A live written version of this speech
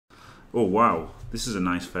Oh wow, this is a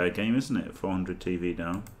nice fair game, isn't it? 400 TV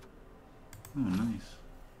down. Oh, nice.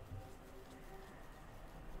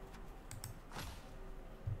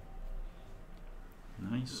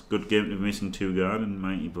 Nice. Good game to be missing 2 guard and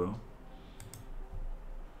mighty blow.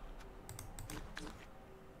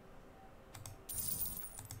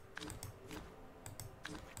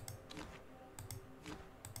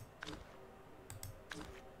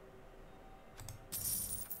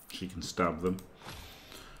 She can stab them.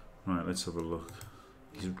 Right, let's have a look.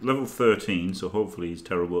 He's level 13, so hopefully he's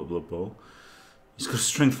terrible at Blood Bowl. He's got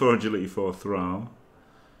Strength 4, Agility 4, Thrall.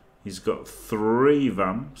 He's got 3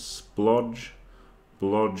 Vamps, Blodge,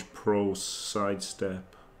 Pro,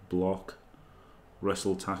 Sidestep, Block,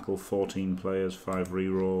 Wrestle, Tackle, 14 players, 5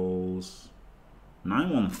 rerolls.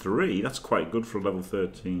 913, that's quite good for a level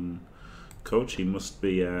 13 coach. He must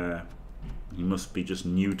be just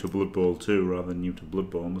new to Blood Bowl 2 rather than new to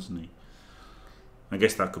Blood Bowl, mustn't he? I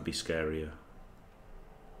guess that could be scarier.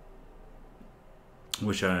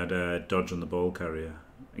 Wish I had dodge on the ball carrier.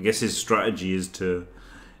 I guess his strategy is to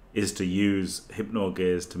use Hypno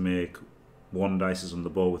Gaze to make 1 dices on the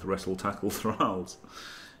ball with Wrestle, Tackle, Thralls.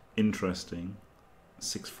 Interesting.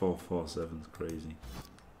 6-4-4-7's crazy.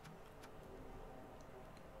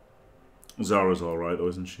 Zara's alright though,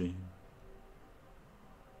 isn't she?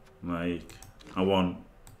 Like, I want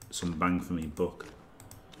some bang for me buck.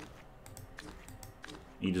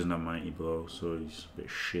 He doesn't have Mighty Blow, so he's a bit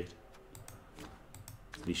shit.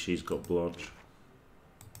 At least she's got Blodge.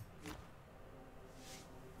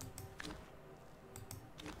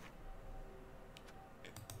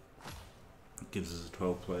 Gives us a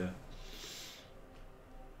 12 player.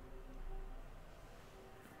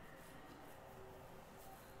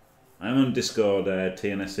 I'm on Discord,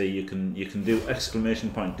 TNSE. You can do !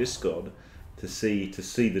 Discord to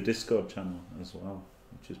see the Discord channel as well,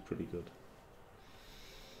 which is pretty good.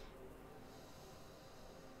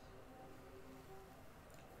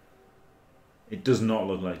 It does not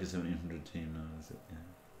look like a 1700 team now, does it? Yeah.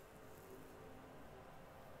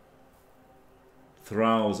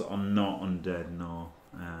 Thralls are not undead, no.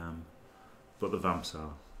 But the Vamps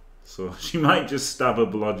are. So she might just stab a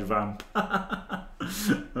Blodge Vamp. That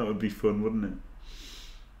would be fun, wouldn't it?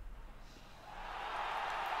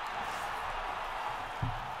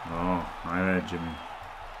 Oh, hi there, Jimmy.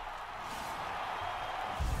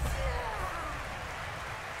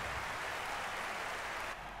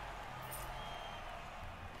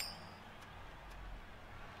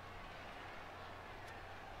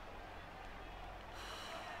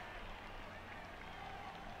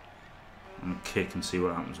 I'm gonna kick and see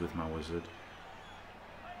what happens with my wizard.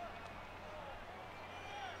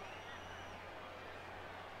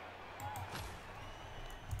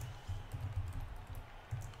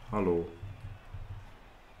 Hello.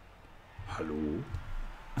 Hello.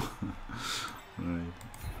 Right.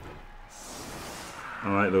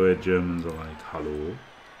 I like the way Germans are like, hello.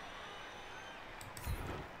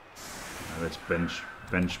 Now let's bench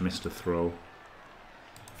Mr. Throw.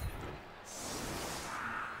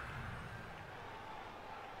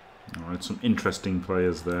 Alright, some interesting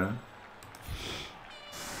players there.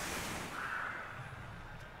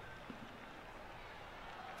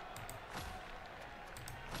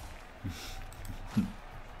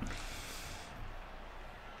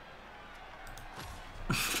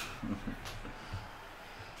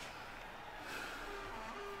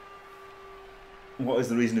 What is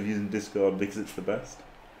the reason of using Discord? Because it's the best.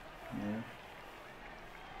 Yeah.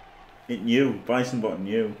 It knew. Bisonbot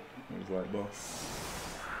knew. It was like, boss.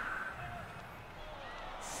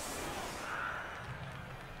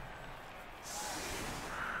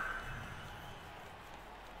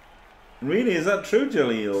 Really? Is that true,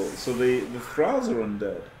 Jelly Eel? So the Thralls are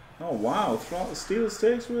undead. Oh wow, Steel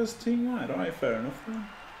Stakes was team wide. Alright, fair enough then.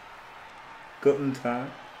 Gut and tie.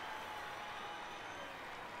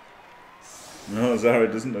 No, Zara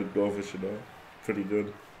doesn't look dwarfish at all. Pretty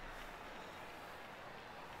good.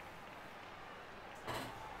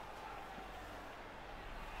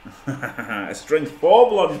 A strength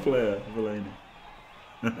 4 Blodge player, Valena.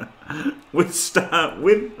 with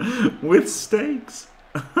stakes.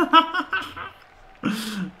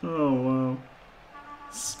 Oh wow.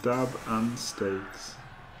 Stab and stakes.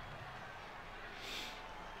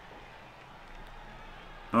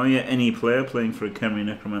 Oh yeah, any player playing for a Khemri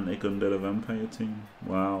Necromantic Undead or Vampire team.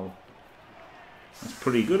 Wow. That's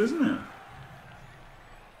pretty good, isn't it?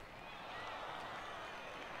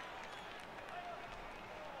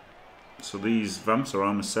 So these Vamps are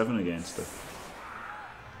armor 7 against her.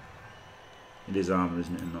 It is armor,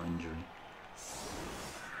 isn't it, and not injury.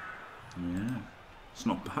 Yeah. It's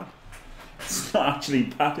not bad. It's not actually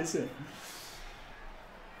bad, is it?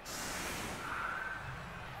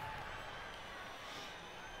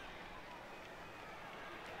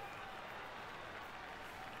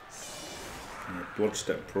 Dodge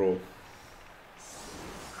Step Pro.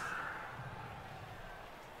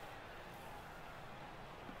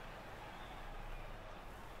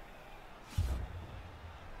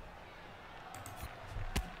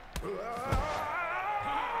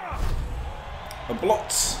 A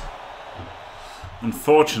blot.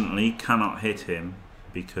 Unfortunately, cannot hit him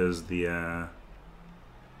because the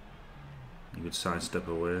he would sidestep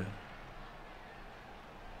away.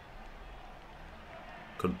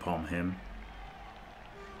 Could palm him.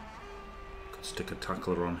 Could stick a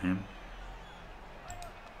tackler on him.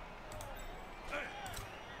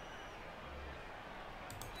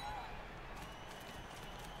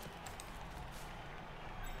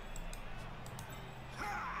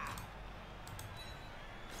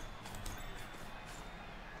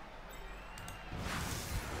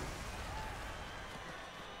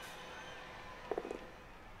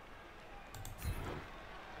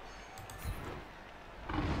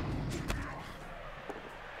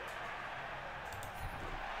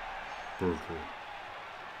 Brutal.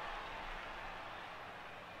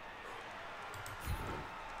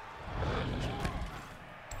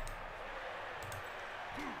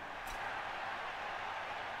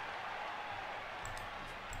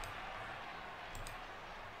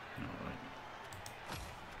 Alright.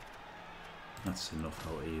 That's enough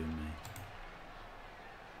out of you and me.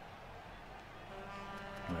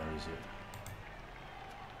 Where is it?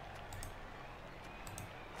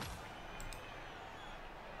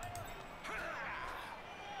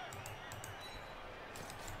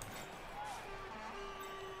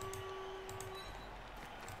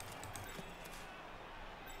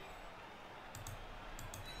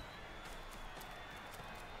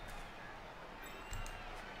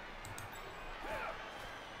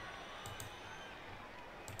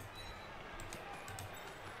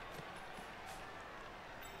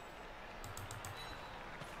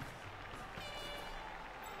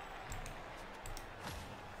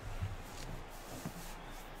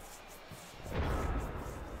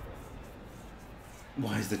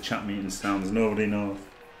 Why is the chat meeting sounds? Nobody knows.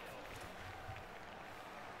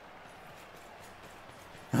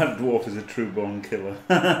 That dwarf is a true born killer.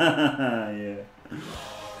 Yeah.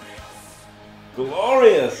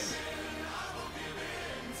 Glorious!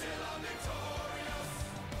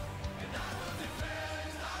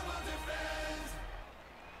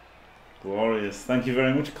 Glorious. Thank you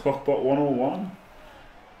very much, Clockbot101.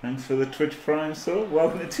 Thanks for the Twitch Prime sub.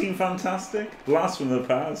 Welcome to Team Fantastic. Blast from the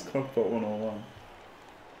past, Clockbot101.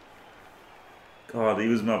 God, he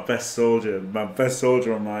was my best soldier. My best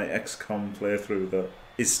soldier on my XCOM playthrough that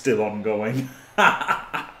is still ongoing.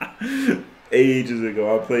 Ages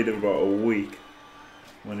ago. I played it for about a week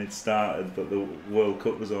when it started, but the World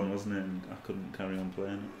Cup was on, wasn't it? And I couldn't carry on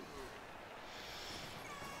playing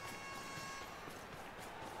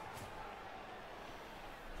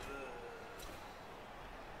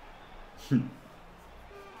it.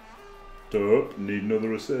 Dope. Need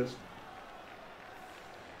another assist.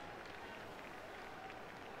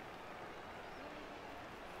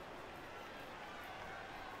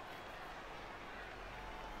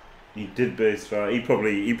 He did base right. He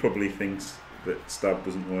probably thinks that stab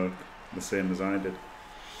doesn't work the same as I did.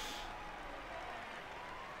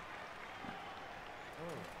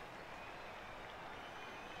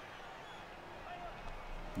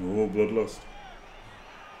 Oh, bloodlust.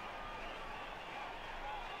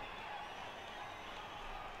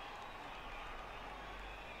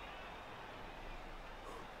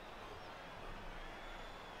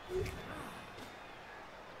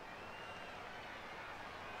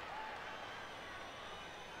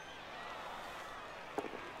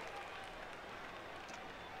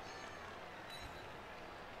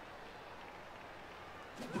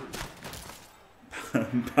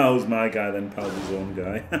 Pal's my guy, then Pal's his own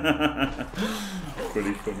guy.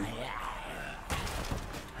 Pretty funny.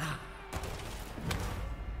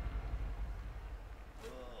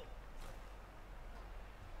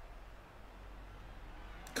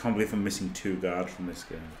 Can't believe I'm missing 2 guards from this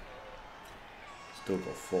game. Still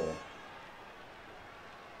got 4.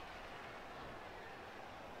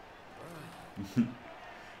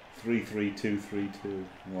 3-3-2-3-2.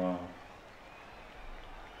 Wow.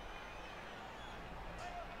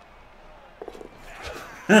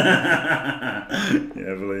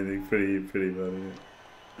 Yeah, believe pretty bad.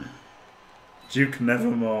 Yeah. Duke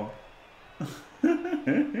Nevermore.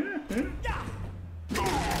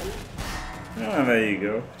 Ah, there you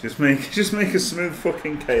go. Just make a smooth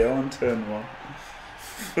fucking KO on turn 1.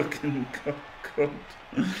 Fucking cunt.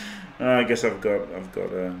 I guess I've got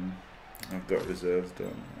reserves,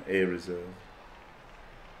 don't I? A reserve.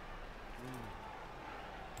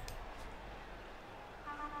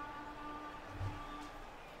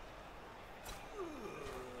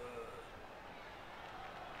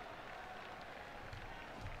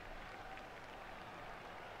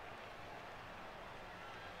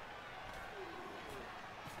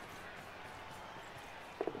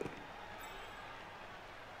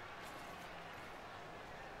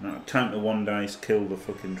 Time to one dice kill the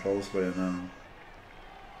fucking troll slayer now.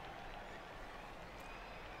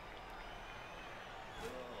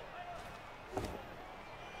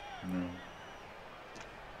 No.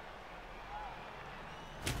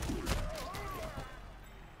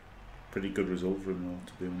 Pretty good result for him though,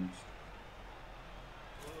 to be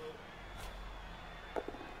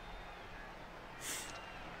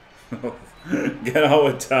honest. Get out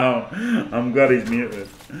of town. I'm glad he's muted.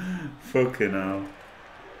 Fucking hell.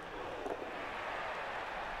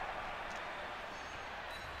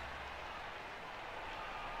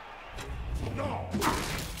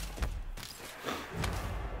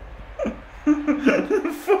 What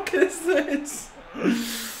the fuck is this?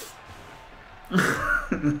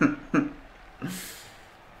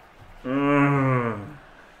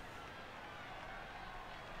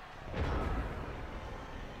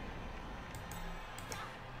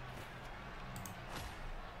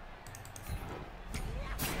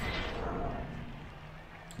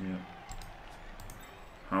 Yeah.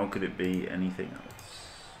 How could it be anything else?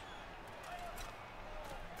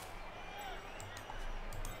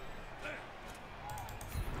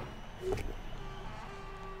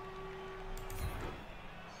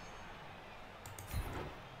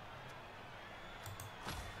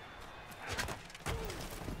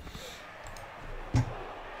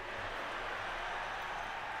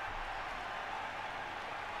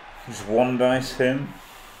 Just one dice him.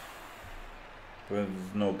 There's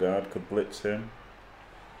no guard, could blitz him.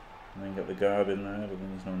 And then get the guard in there, but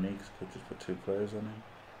then there's no need, could just put 2 players on him.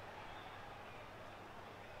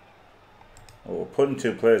 Or putting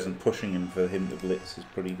 2 players and pushing him for him to blitz is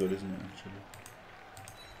pretty good, isn't it, actually?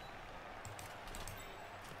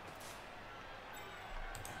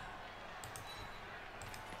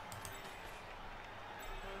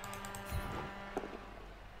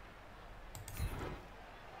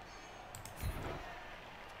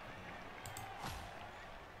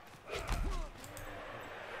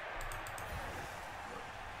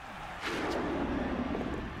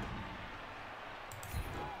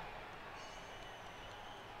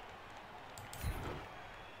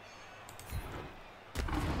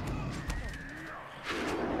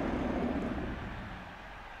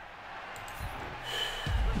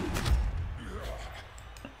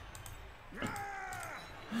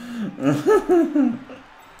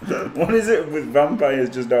 What is it with vampires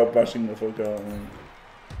just out bashing the fuck out of me?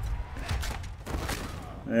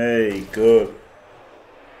 Hey, good.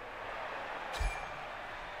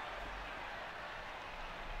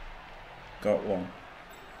 Got one.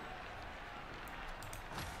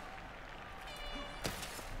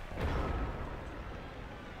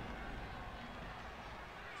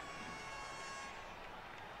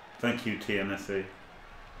 Thank you, TNSA.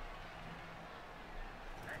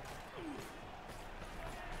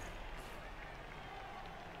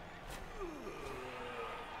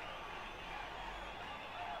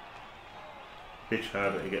 Bitch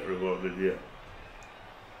harder to get rewarded, yeah.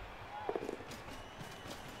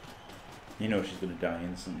 You know she's gonna die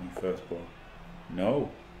instantly first blow.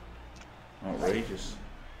 No. Outrageous.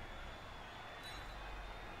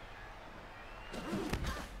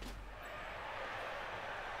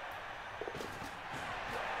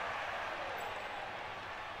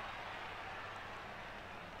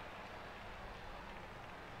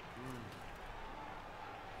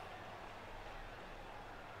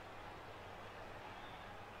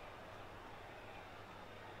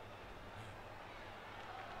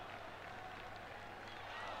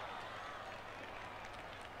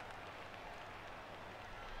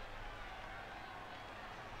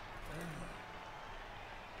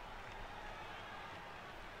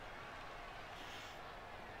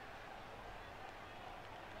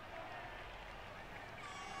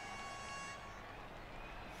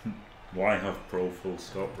 Why have pro full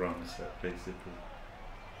stop round the set, basically?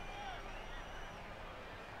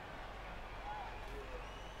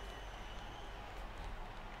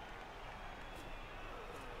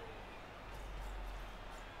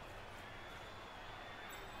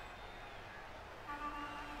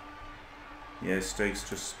 Yeah, stakes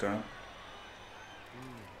just stab.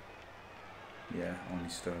 Yeah, only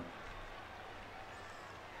stab.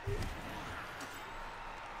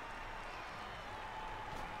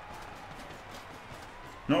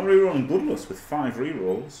 Not rerolling Bloodlust with 5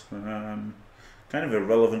 rerolls. Kind of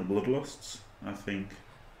irrelevant Bloodlusts, I think.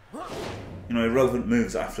 You know, irrelevant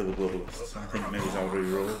moves after the Bloodlusts. I think maybe I'll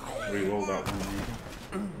reroll that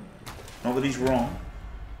one. Not that he's wrong,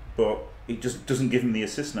 but it just doesn't give him the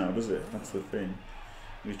assist now, does it? That's the thing.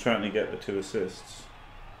 He's trying to get the 2 assists,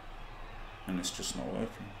 and it's just not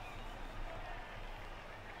working.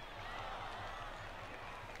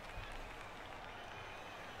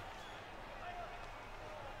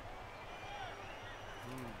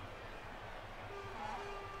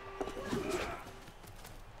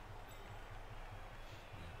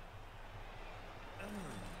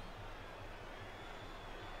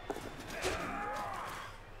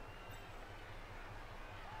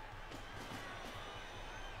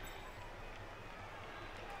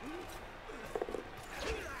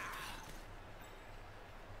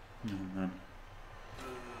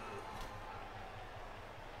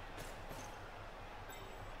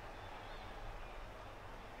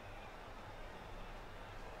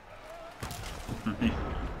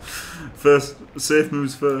 First, safe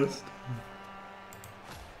moves first.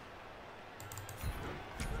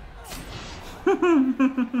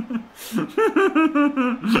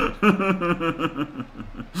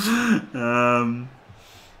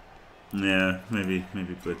 Yeah, maybe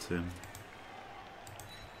blitz him.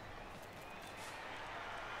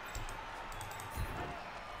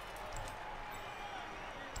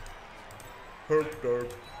 Herp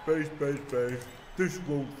derp, base, base, base. This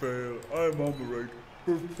won't fail. I'm on the right.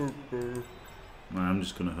 Burr, burr, burr. Nah, I'm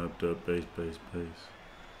just gonna herp derp, base, base, base.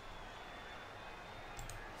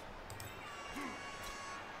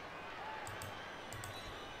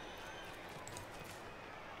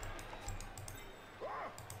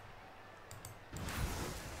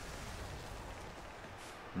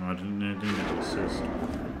 No, I didn't get to assist.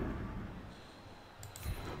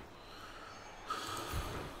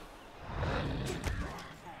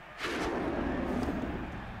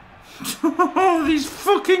 Oh, these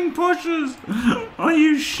fucking pushers! Are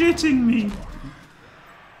you shitting me?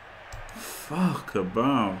 Fuck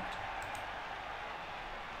about.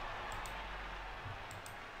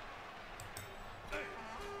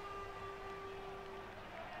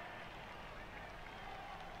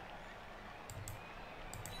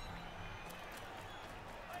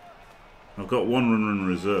 I've got one runner in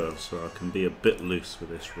reserve, so I can be a bit loose with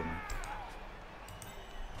this runner.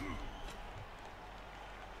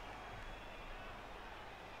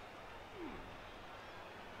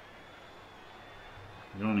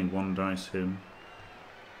 You only one dice him,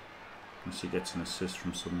 unless he gets an assist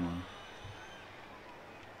from somewhere.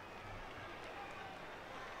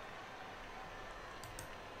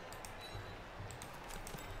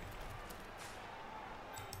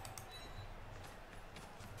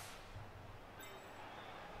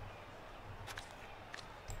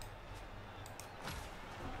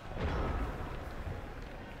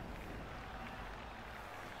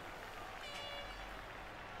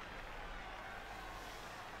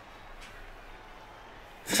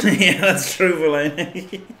 Yeah, that's true,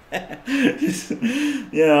 Bellini.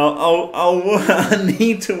 Yeah, I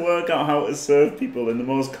need to work out how to serve people in the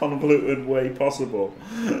most convoluted way possible.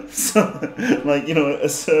 So, like, you know, a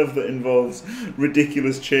serve that involves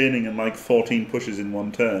ridiculous chaining and like 14 pushes in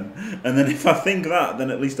one turn. And then if I think that, then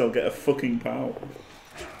at least I'll get a fucking pow.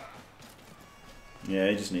 Yeah,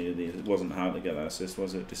 he just needed these. It wasn't hard to get that assist,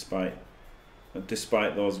 was it?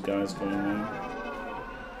 Despite those guys going there.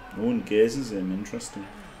 No one gazes him, interesting.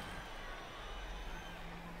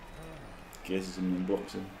 Gazes him and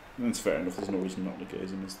blocks him. That's fair enough, there's no reason not to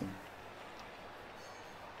gaze him this thing.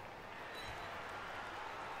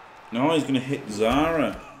 No, he's going to hit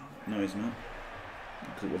Zara. No, he's not.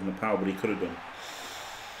 Because it wasn't a power, but he could have done.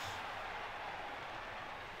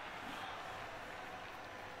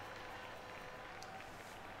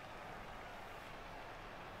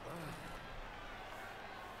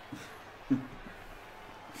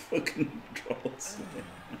 Fucking trolls.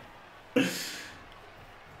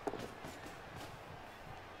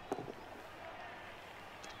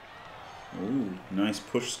 Ooh, nice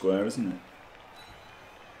push square, isn't it?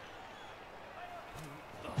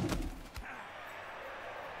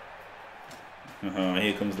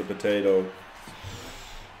 Here comes the potato.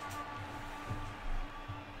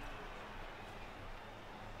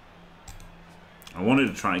 I wanted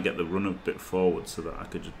to try and get the run a bit forward so that I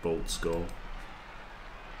could just bolt score.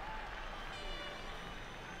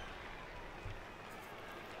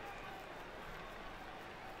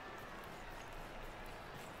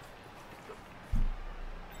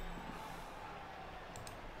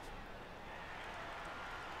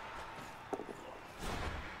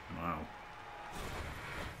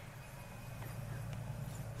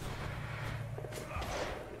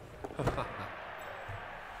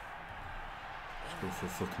 For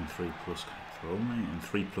fucking 3+ throw, mate, and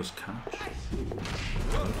 3+ catch.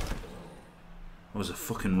 That was a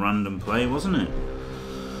fucking random play, wasn't it?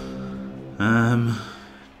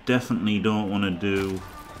 Definitely don't want to do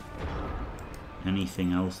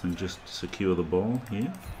anything else than just secure the ball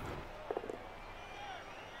here.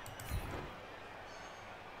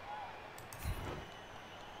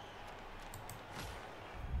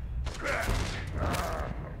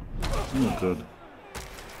 Oh, good.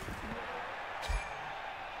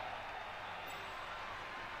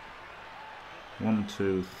 One,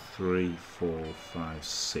 two, three, 4, 5,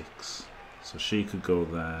 6. So she could go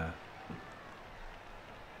there.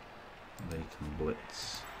 They can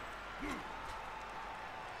blitz.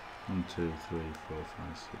 1, 2, 3, 4,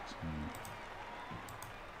 5, 6.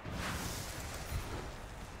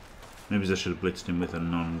 Maybe I should have blitzed him with a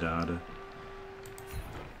non-guarder.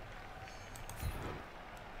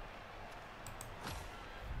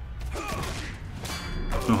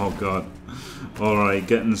 Oh god. Alright,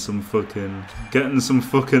 getting some fucking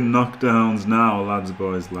knockdowns now, lads,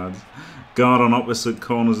 boys, lads. Guard on opposite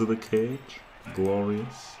corners of the cage.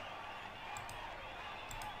 Glorious.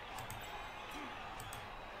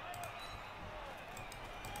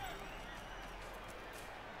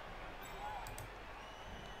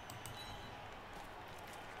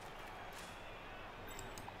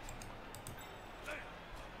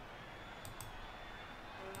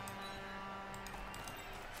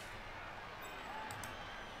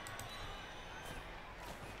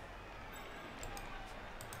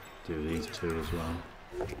 Do these two as well.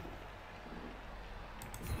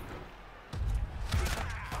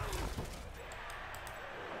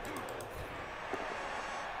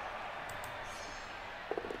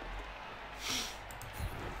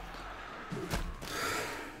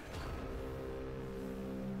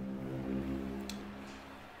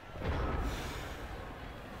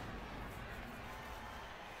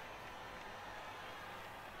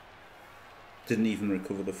 Didn't even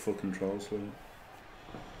recover the fucking troll slayer.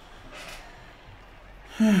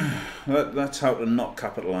 That's how to not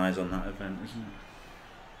capitalise on that event, isn't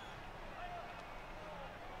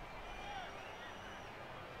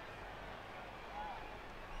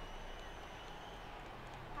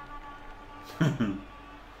it?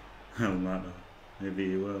 Hell matter. Maybe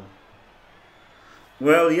you will.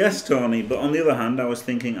 Well, yes, Tony, but on the other hand, I was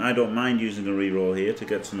thinking I don't mind using a reroll here to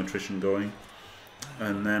get some attrition going.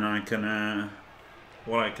 And then I can,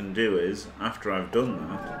 what I can do is, after I've done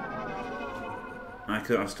that,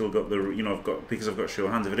 I've still got the, you know, because I've got sure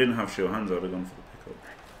hands. If I didn't have sure hands, I'd have gone for the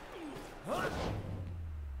pickup.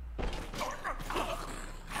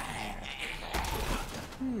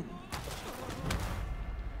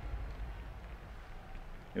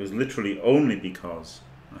 It was literally only because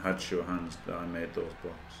I had sure hands that I made those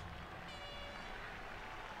blocks.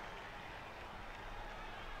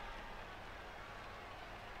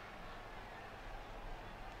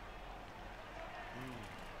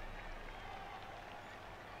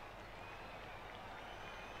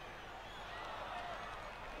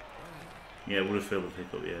 Yeah, it would have failed the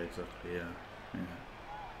pickup, yeah, exactly, yeah.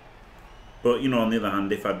 But, you know, on the other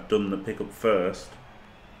hand, if I'd done the pickup first,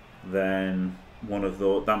 then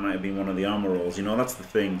that might have been one of the armor rolls, you know, that's the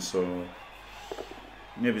thing, so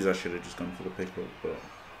maybe I should have just gone for the pickup, but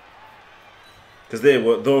because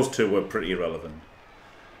those two were pretty irrelevant.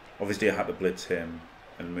 Obviously I had to blitz him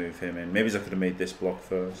and move him in. Maybe I could have made this block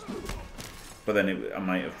first, but then I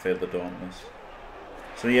might have failed the Dauntless.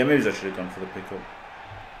 So yeah, maybe I should have gone for the pickup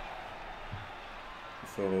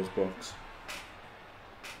before those blocks.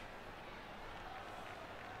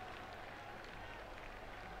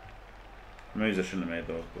 Maybe I shouldn't have made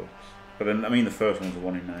those blocks. But then, I mean, the first one's a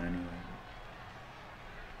 1 in 9 anyway.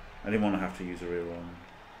 I didn't want to have to use a reroll.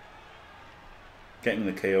 Getting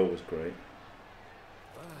the KO was great.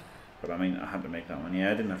 But I mean, I had to make that one.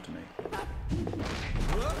 Yeah, I didn't have to make it.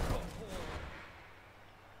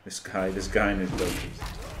 This guy in his dodges.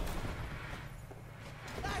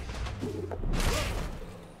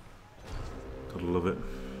 Gotta love it.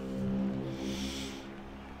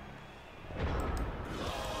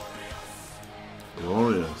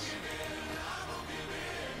 Glorious.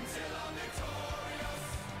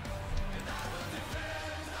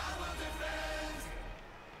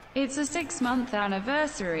 It's a 6-month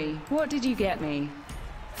anniversary. What did you get me?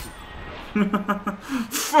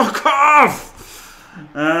 Fuck off!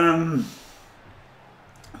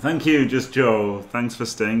 Thank you, Just Joe. Thanks for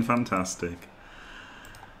staying fantastic.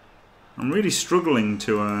 I'm really struggling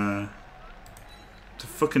to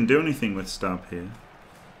fucking do anything with stab here.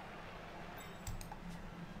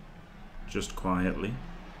 Just quietly.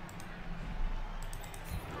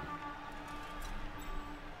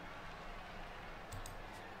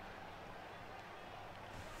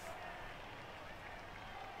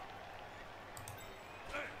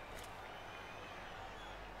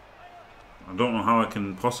 I don't know how I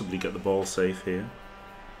can possibly get the ball safe here.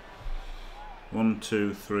 1,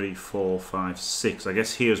 2, 3, 4, 5, 6. I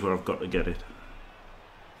guess here's where I've got to get it.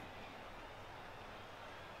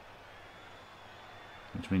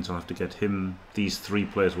 Which means I'll have to get him. These 3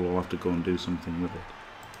 players will all have to go and do something with it.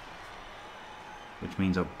 Which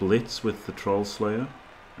means I blitz with the Troll Slayer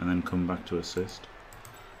and then come back to assist.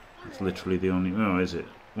 It's literally the only... Oh, is it?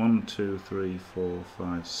 1, 2, 3, 4,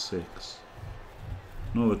 5, 6.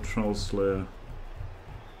 No, the Troll Slayer.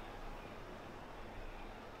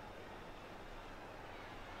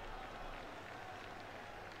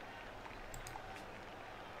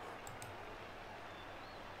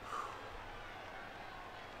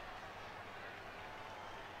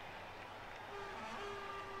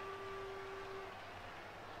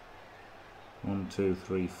 1, 2,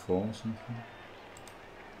 3, 4 something.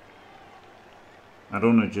 I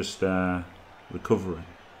don't want to just recover it.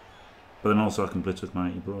 But then also I can blitz with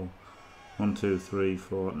Mighty Blow. 1, 2, 3,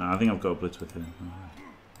 4. No, I think I've got a blitz with him. Alright.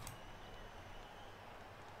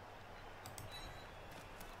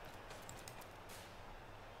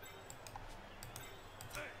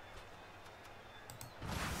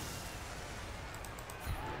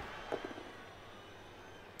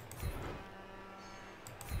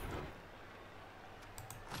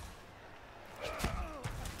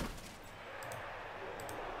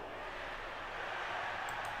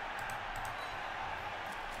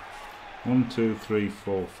 One, 2, 3,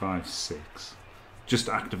 4, 5, 6. Just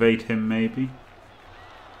activate him, maybe.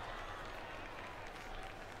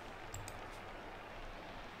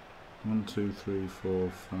 One, 2, 3,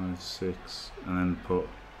 4, 5, 6, and then put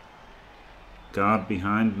guard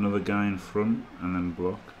behind, another guy in front, and then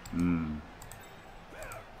block.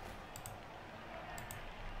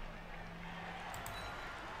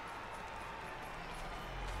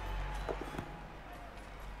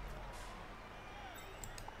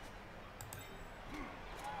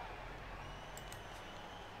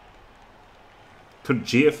 Could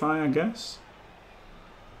GFI, I guess.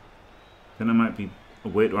 Then it might be a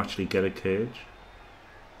way to actually get a cage.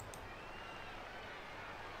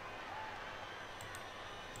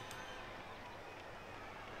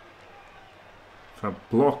 If I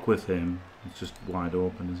block with him, it's just wide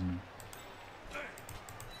open, isn't it?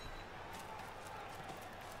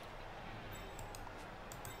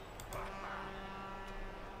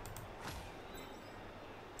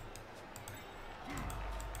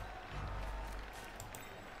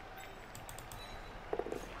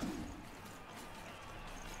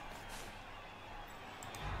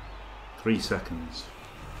 3 seconds.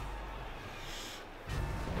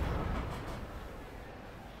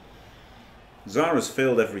 Zara's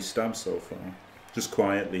failed every stab so far. Just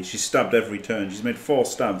quietly. She's stabbed every turn. She's made 4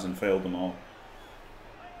 stabs and failed them all.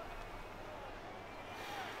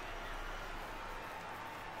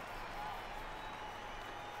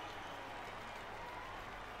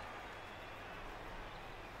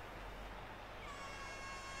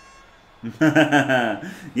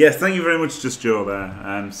 Yes, thank you very much, Just Joe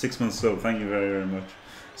there. 6 months sub, thank you very, very much.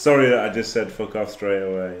 Sorry that I just said fuck off straight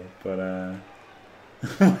away, but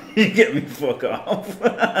you get me fuck off.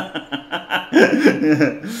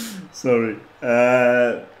 Sorry.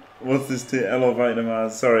 What's this Hello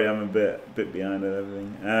Vitamaz? Sorry, I'm a bit behind on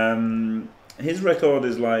everything. His record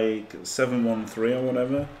is like 7-1-3 or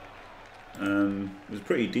whatever. It was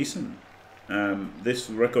pretty decent. This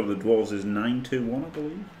record of the Dwarves is 9-2-1, I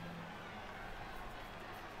believe.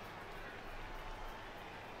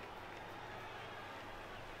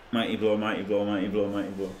 Mighty blow, mighty blow, mighty blow, mighty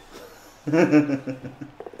blow. I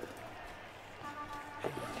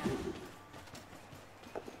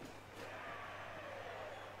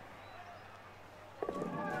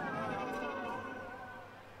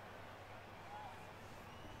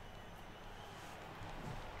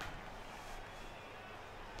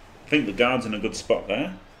think the guard's in a good spot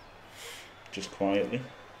there. Just quietly.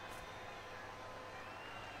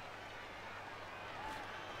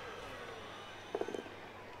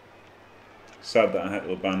 Sad that I had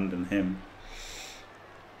to abandon him.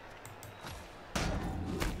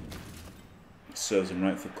 It serves him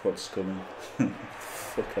right for quad sculling.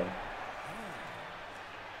 Fuck off.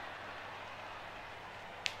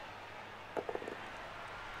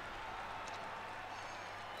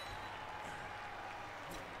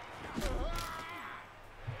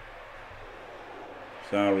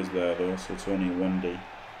 Zara's there though, so it's only 1D.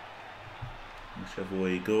 Whichever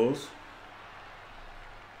way he goes.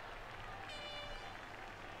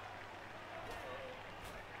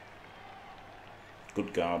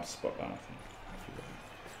 Good guard spot that, I think.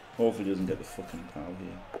 Hopefully he doesn't get the fucking pal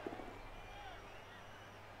here.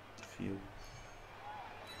 Phew.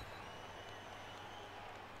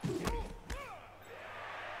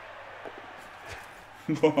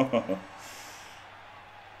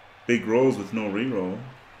 Big rolls with no reroll.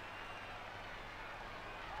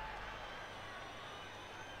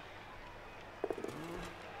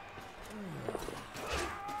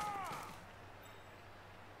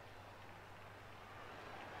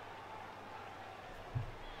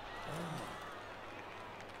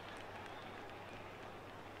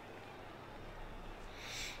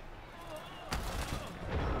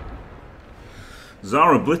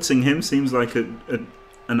 Zara blitzing him seems like an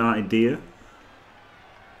idea.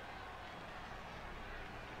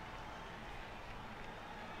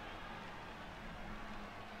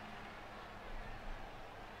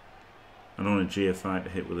 I don't want a GFI to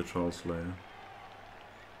hit with a Troll Slayer.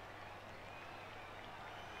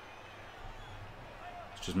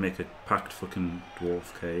 Just make a packed fucking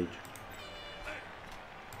dwarf cage.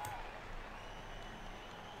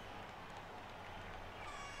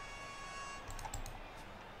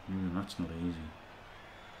 That's not easy.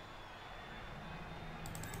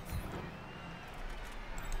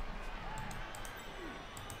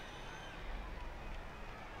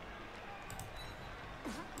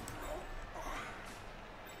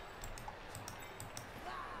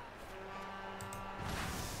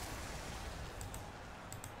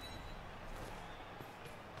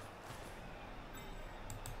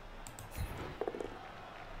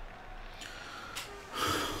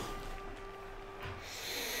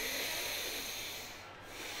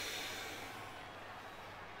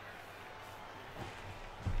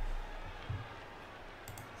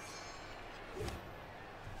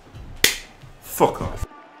 Fuck off.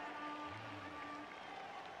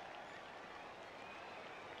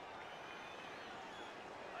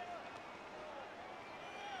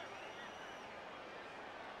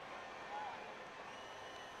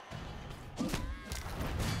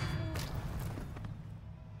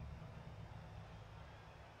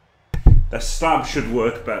 The stab should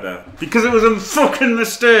work better. Because it was a fucking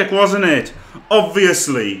mistake, wasn't it?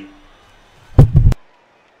 Obviously.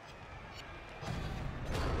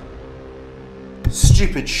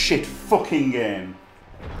 Stupid shit fucking game.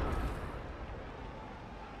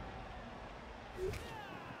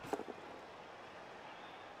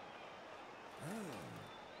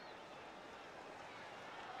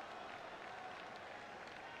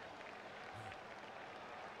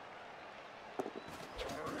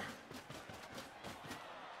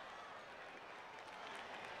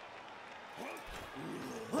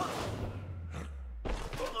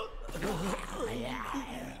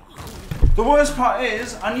 The worst part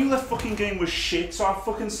is, I knew the fucking game was shit, so I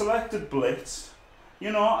fucking selected Blitz.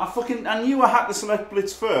 You know, I knew I had to select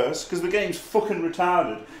Blitz first, because the game's fucking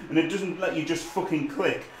retarded, and it doesn't let you just fucking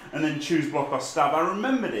click, and then choose block or stab. I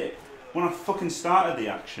remembered it when I fucking started the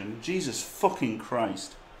action. Jesus fucking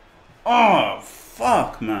Christ. Oh,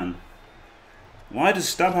 fuck, man. Why does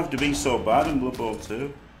stab have to be so bad in Blood Bowl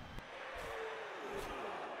 2?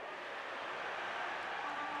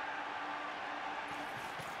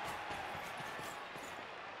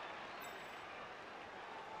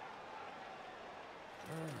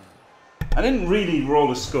 I didn't really roll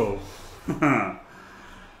a skull. The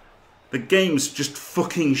game's just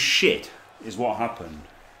fucking shit, is what happened.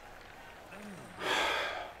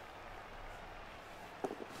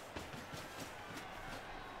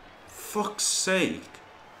 Fuck's sake.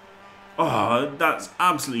 Oh, that's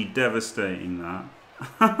absolutely devastating,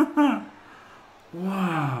 that.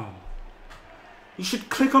 Wow. You should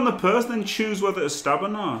click on the person and choose whether to stab or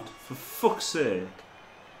not. For fuck's sake.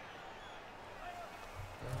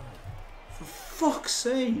 Fuck's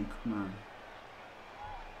sake, man.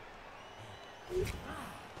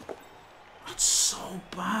 That's so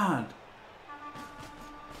bad.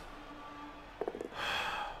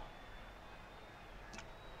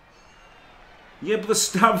 Yeah, but the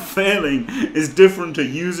stab failing is different to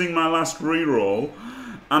using my last reroll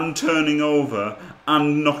and turning over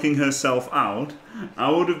and knocking herself out. I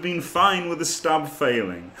would have been fine with the stab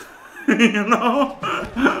failing. You know?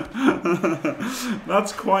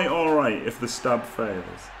 That's quite alright if the stab fails.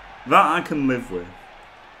 That I can live with.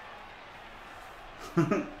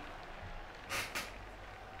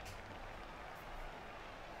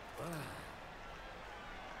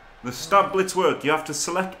 The stab blitz work. You have to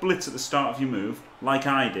select blitz at the start of your move, like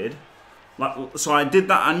I did. So I did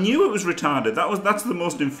that. I knew it was retarded. That's the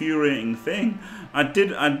most infuriating thing. I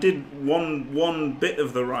did one bit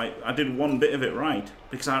of the right. I did one bit of it right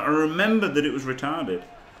because I remembered that it was retarded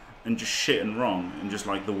and just shit and wrong and just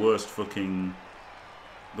like the worst fucking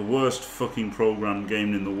programmed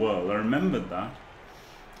game in the world. I remembered that.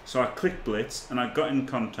 So I clicked blitz and I got in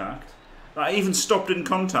contact. I even stopped in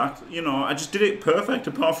contact. You know, I just did it perfect.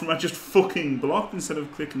 Apart from I just fucking blocked instead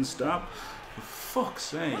of click and stab. For fuck's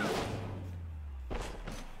sake.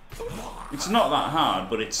 It's not that hard,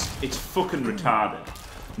 but it's fucking retarded.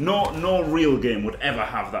 No real game would ever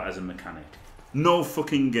have that as a mechanic. No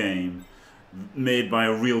fucking game made by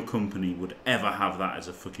a real company would ever have that as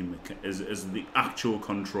a fucking as the actual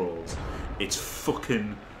controls. It's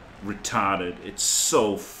fucking retarded. It's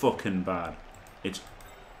so fucking bad. It's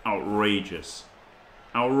outrageous.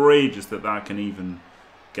 Outrageous that can even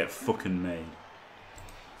get fucking made.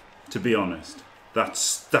 To be honest,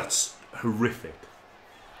 that's horrific.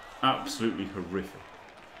 Absolutely horrific.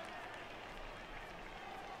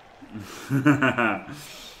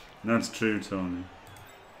 That's true, Tony.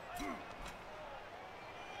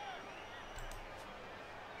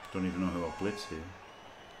 Don't even know who I'll blitz here.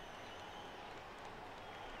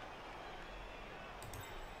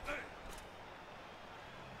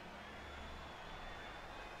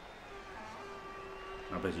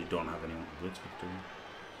 bet you don't have anyone to blitz with, do you?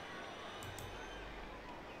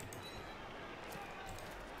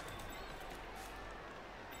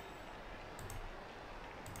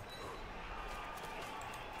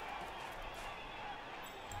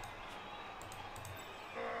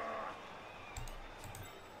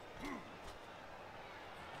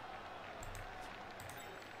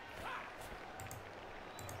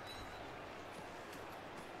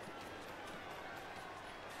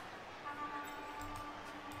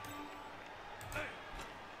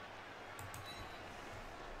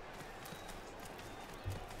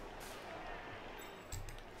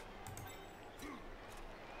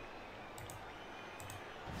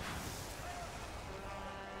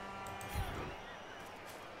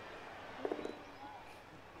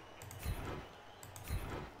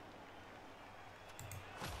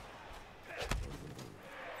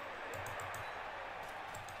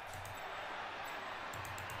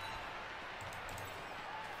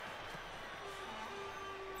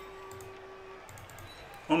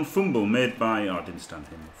 On fumble made by... Oh, I didn't stand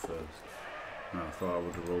him up first. No, I thought I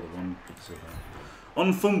would have rolled a one because of that.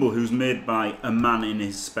 On fumble, who's made by a man in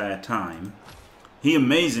his spare time, he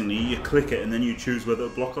amazingly, you click it and then you choose whether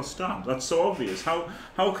to block or stab. That's so obvious.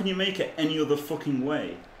 How can you make it any other fucking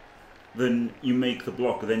way than you make the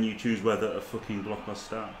block, then you choose whether to fucking block or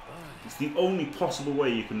stab? It's the only possible way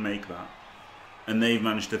you can make that. And they've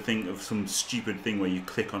managed to think of some stupid thing where you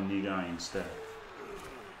click on your guy instead.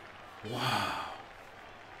 Wow.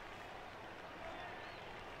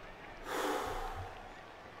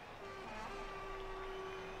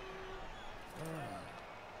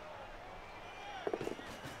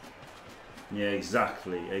 Yeah,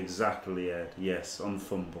 exactly, Ed. Yes, on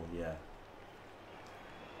fumble, yeah.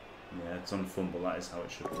 Yeah, it's on fumble, that is how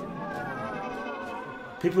it should be.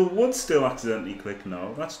 People would still accidentally click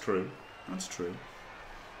no, that's true. That's true.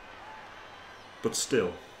 But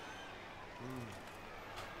still.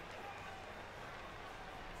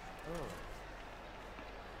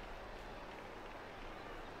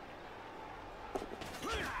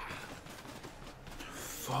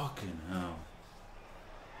 Fucking hell.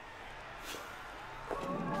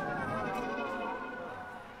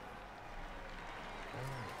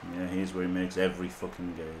 Yeah, here's where he makes every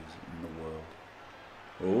fucking gaze in the world.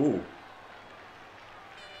 Oh.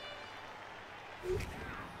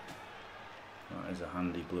 That is a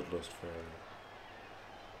handy bloodlust fairy.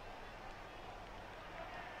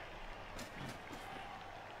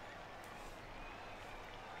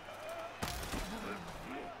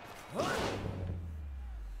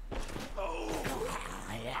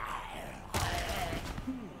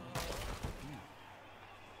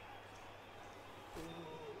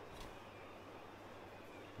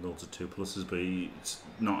 Loads of 2+, but it's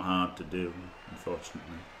not hard to do,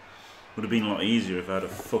 unfortunately. Would have been a lot easier if I had a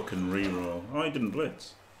fucking reroll. Oh, he didn't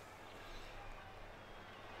blitz.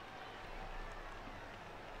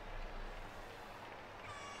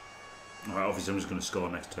 Alright, obviously I'm just going to score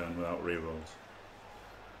next turn without rerolls.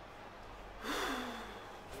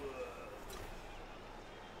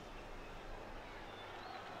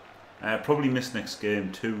 Probably miss next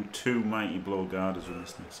game. Two mighty blow guarders will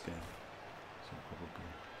miss next game. So probably.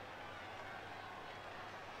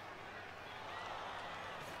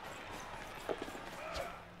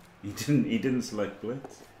 He didn't select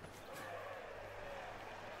blitz.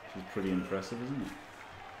 Which is pretty impressive, isn't it?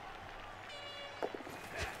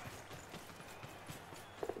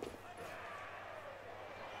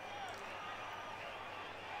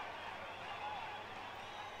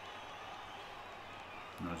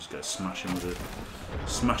 And I'll just go smash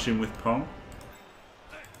him with Pong.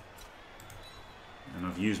 And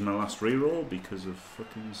I've used my last reroll because of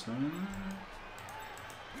fucking saying.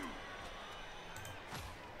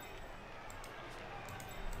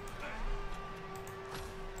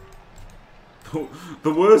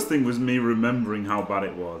 The worst thing was me remembering how bad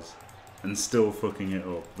it was and still fucking it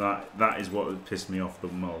up. That is what pissed me off the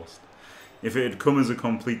most. If it had come as a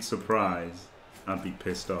complete surprise, I'd be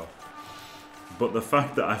pissed off. But the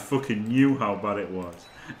fact that I fucking knew how bad it was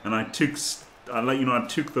and I took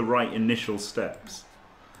the right initial steps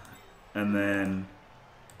and then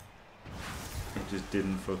it just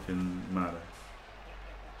didn't fucking matter.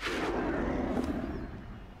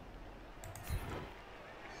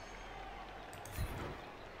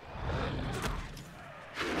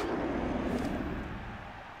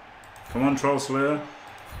 Come on, Troll Slayer.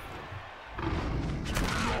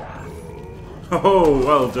 Oh,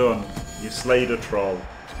 well done. You slayed a troll.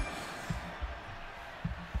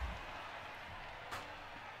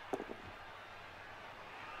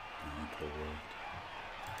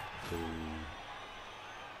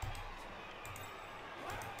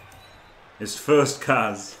 His first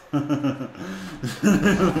Kaz. He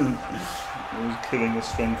was killing a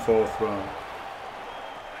strong 4th round.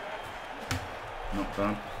 Not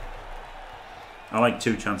bad. I like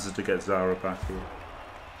 2 chances to get Zara back here.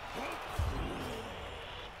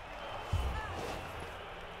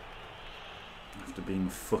 After being a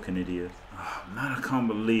fucking idiot. Oh, man, I can't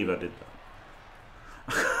believe I did that.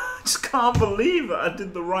 I just can't believe that I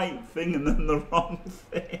did the right thing and then the wrong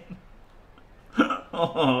thing.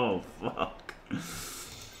 Oh, fuck.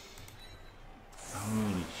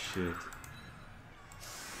 Holy shit.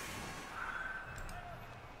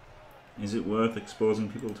 Is it worth exposing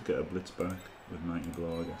people to get a blitz back with Mighty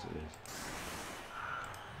Blow? I guess it is.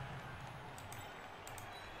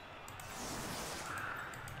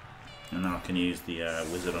 And now I can use the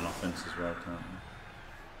wizard on offense as well, can't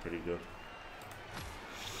I? Pretty good.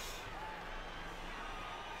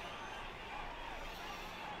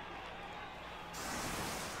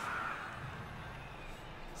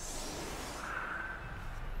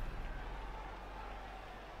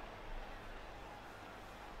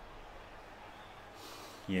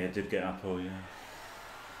 Yeah, it did get Apple, yeah.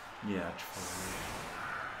 Yeah, actually.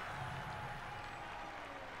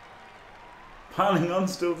 Piling on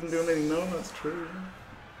still didn't do anything, no, that's true,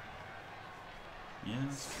 yeah. Yeah,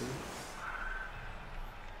 that's true.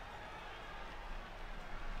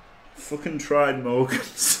 Fucking tried,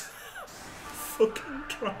 Morgans. Fucking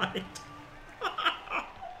tried.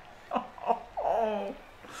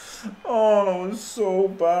 Oh, that was so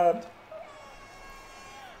bad.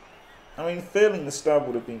 I mean, failing the stab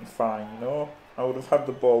would have been fine, you know? I would have had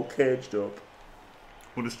the ball caged up.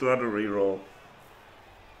 Would have still had a reroll.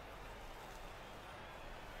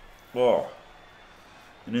 Oh.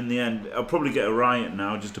 And in the end, I'll probably get a riot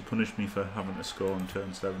now just to punish me for having to score on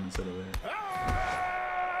turn 7 instead of 8.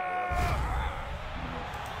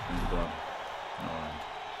 No, alright.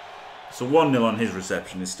 So 1-0 on his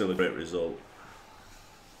reception is still a great result.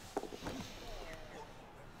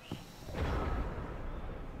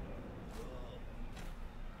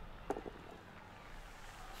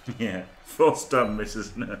 Yeah, 4 stab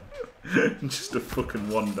misses, no. Just a fucking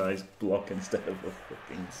 1 dice block instead of a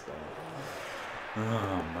fucking stab.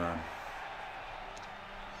 Oh man.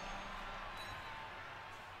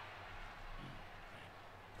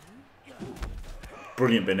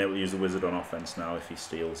 Brilliant being able to use the wizard on offense now if he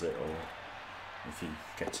steals it or if he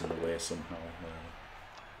gets in the way somehow.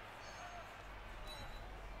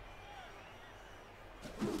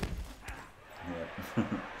 Yeah.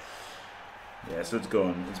 Yeah, so it's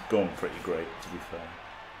going pretty great, to be fair.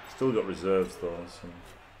 Still got reserves though, so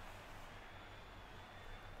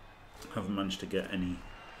haven't managed to get any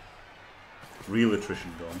real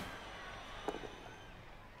attrition going.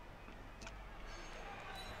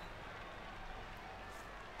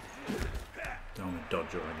 Down a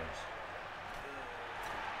dodger, I guess.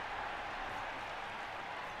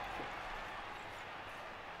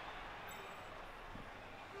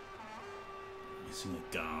 Missing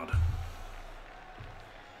a guard.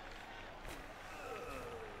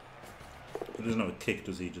 He doesn't have a kick,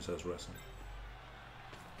 does he? Just has wrestling.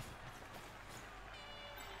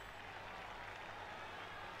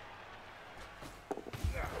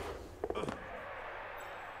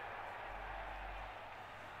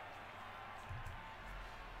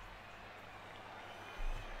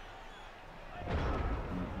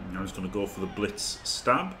 Now he's going to go for the blitz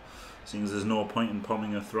stab, seeing as there's no point in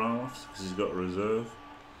palming a throw-offs because he's got a reserve.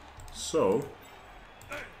 So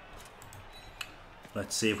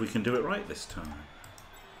let's see if we can do it right this time.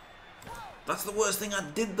 That's the worst thing. I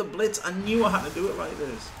did the blitz. I knew I had to do it like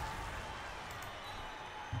this.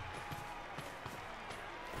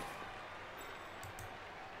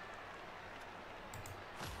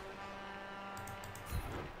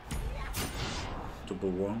 Double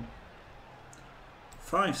 1.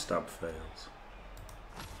 5 stab fails.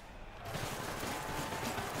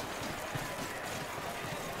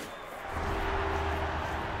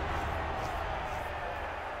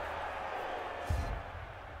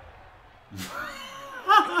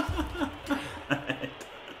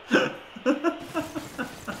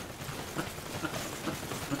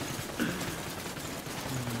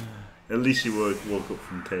 At least she woke up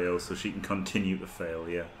from KO so she can continue to fail,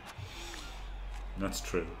 yeah. That's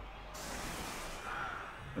true.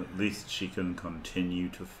 At least she can continue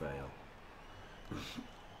to fail.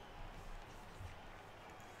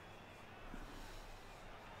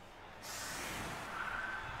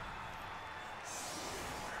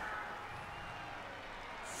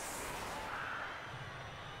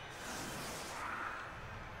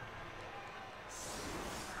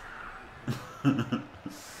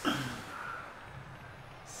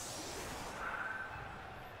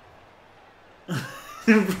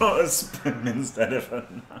 brought a spoon instead of a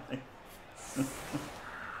knife.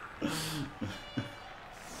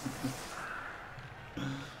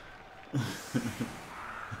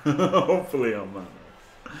 Hopefully on that.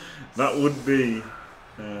 That would be,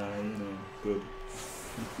 good.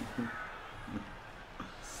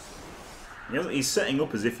 He's setting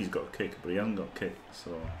up as if he's got a kick, but he hasn't got a kick,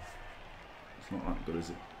 so it's not that good, is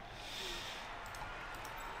it?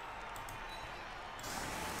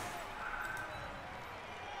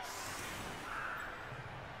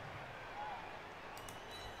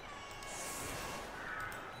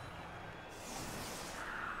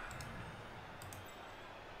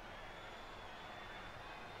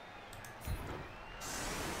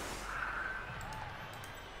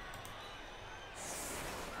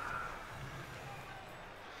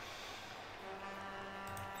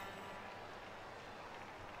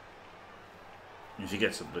 If he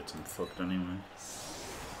gets a blitz, I'm fucked anyway.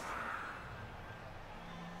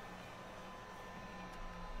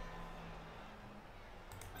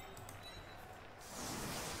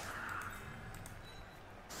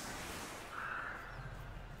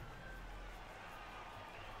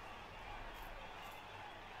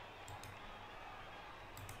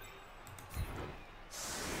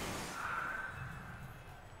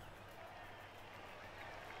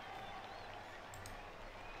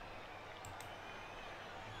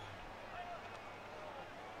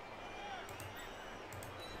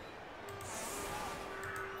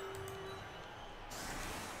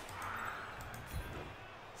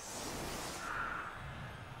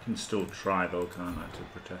 Can still try though, can't I, to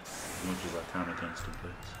protect as much as I can against a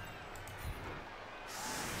blitz.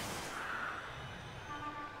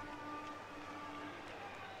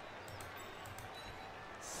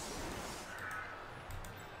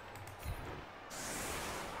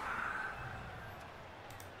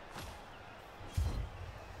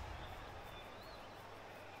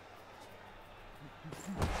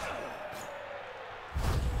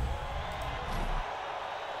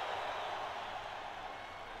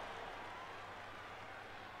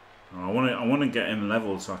 I want to get him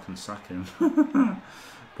level so I can sack him.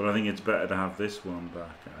 But I think it's better to have this one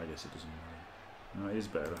back. I guess it doesn't matter. No, it is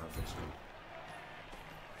better to have this one.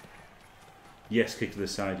 Yes, kick to the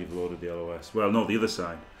side, you've loaded the LOS. Well, no, the other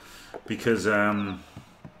side. Because, you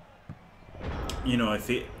know,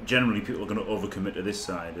 generally people are going to overcommit to this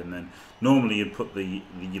side, and then normally you'd put the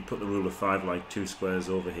rule of 5 like 2 squares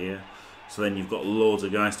over here. So then you've got loads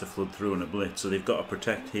of guys to flood through in a blitz. So they've got to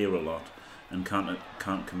protect here a lot. And can't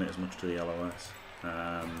commit as much to the LOS,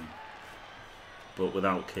 but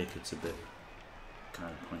without kick it's a bit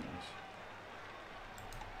kind of pointless.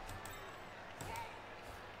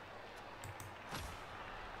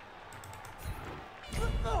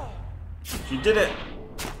 She did it!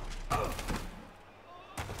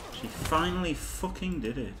 She finally fucking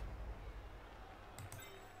did it.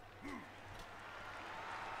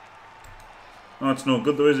 Oh, it's no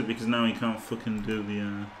good though, is it? Because now he can't fucking do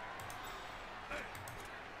the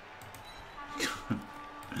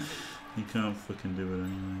you can't fucking do it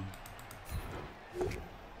anyway.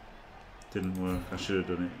 Didn't work. I should have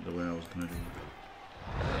done it the way I was going to do it.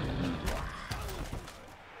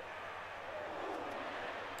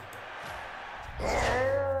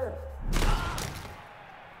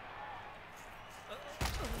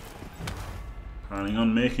 Planning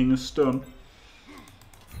on making a stun.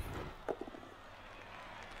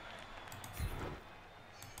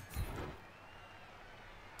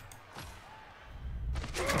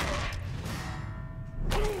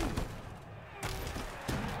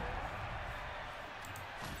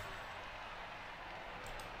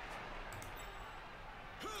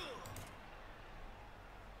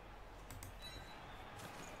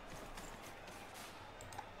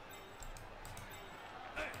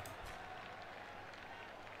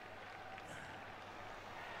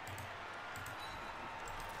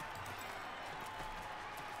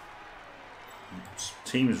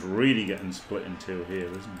 Team is really getting split in two here,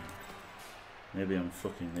 isn't it? Maybe I'm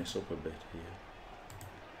fucking this up a bit here.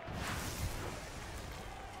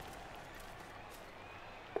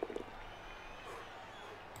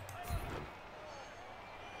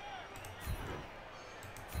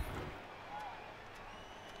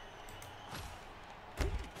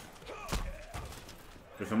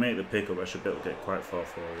 If I make the pickup, I should be able to get quite far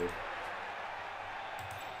forward.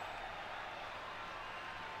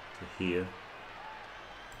 To here.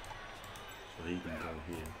 So he can go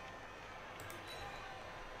here.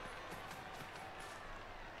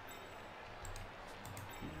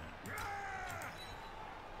 Yeah.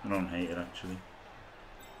 I don't hate it actually.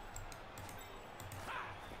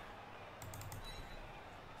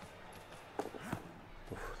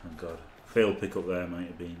 Oh, thank God. Failed pick up there might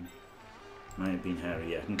have been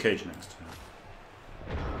hairy. Yeah, I can cage next turn.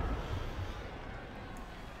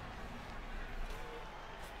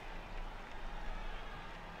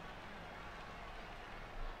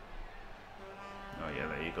 Oh yeah,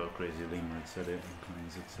 there you go. Crazy Lemur had said it, and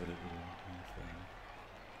Kleins had said it.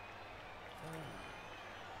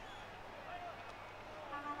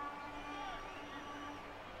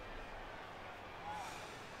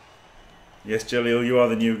 Yes, Jellio, you are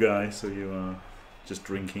the new guy, so you are just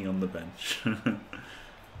drinking on the bench.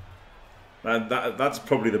 That's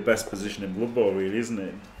probably the best position in Blood Bowl, really, isn't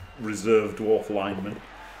it? Reserve dwarf lineman.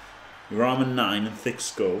 Your armor 9 and thick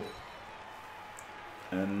skull.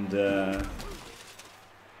 And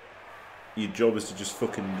your job is to just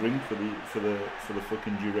fucking drink for the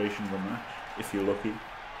fucking duration of the match, if you're lucky.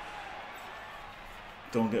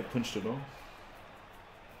 Don't get punched at all.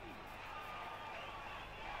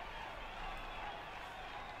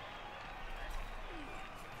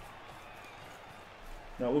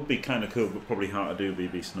 That would be kind of cool, but probably hard to do,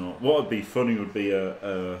 BB Snort. What would be funny would be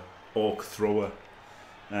a orc thrower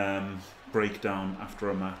breakdown after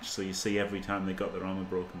a match, so you see every time they got their armor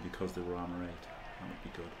broken because they were armor 8. That would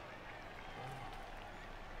be good.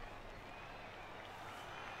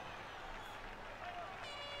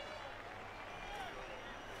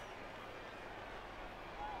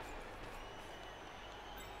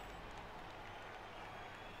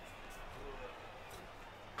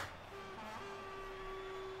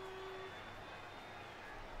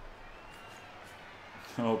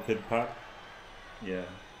 Oh, Pid Pat. Yeah,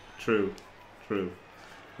 true. That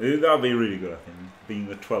would be really good, I think. Being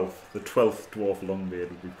the 12th dwarf longbeard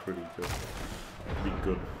would be pretty good. It'd be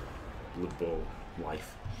good Blood Bowl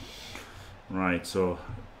life. Right, so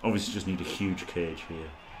obviously just need a huge cage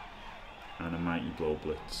here. And a Mighty Blow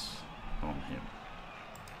Blitz on him.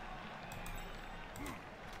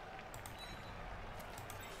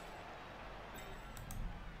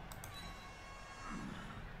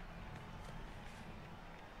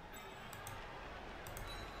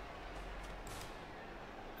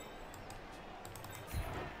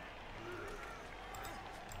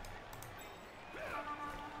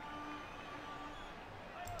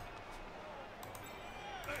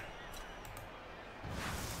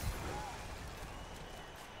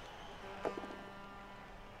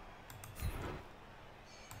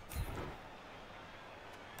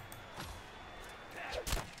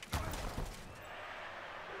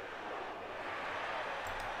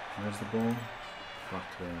 Where's the ball? Back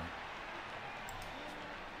there.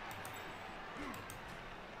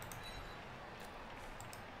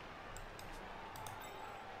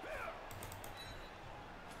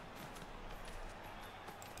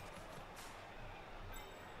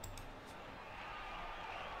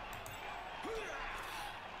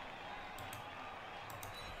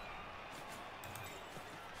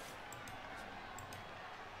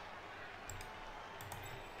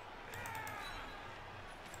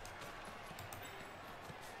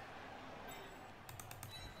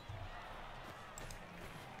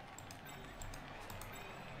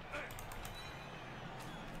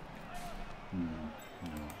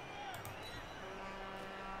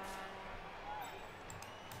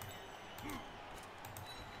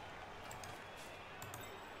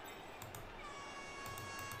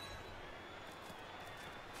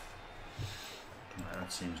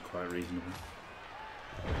 That seems quite reasonable.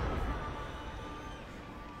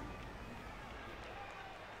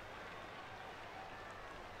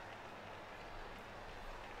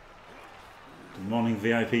 Good morning,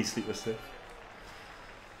 VIP Sleeper Sith.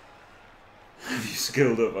 Have you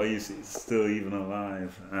skilled up? Are you still even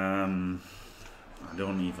alive? I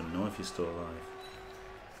don't even know if you're still alive.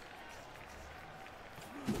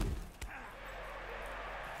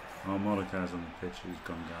 Oh, Mordecai's on the pitch. He's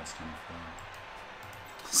gone guards 10 for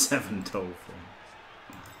 7 Dolphins.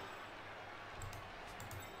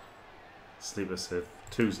 Sleeper Sith.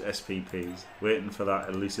 2 SPPs. Waiting for that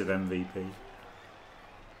elusive MVP.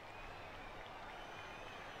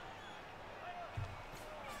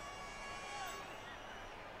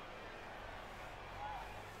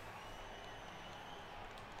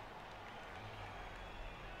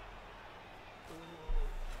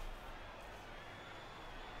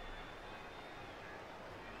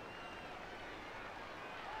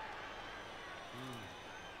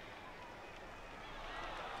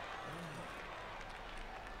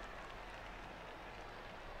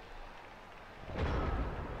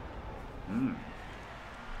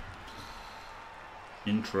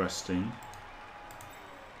 Interesting.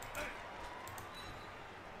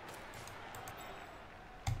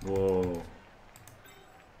 Whoa.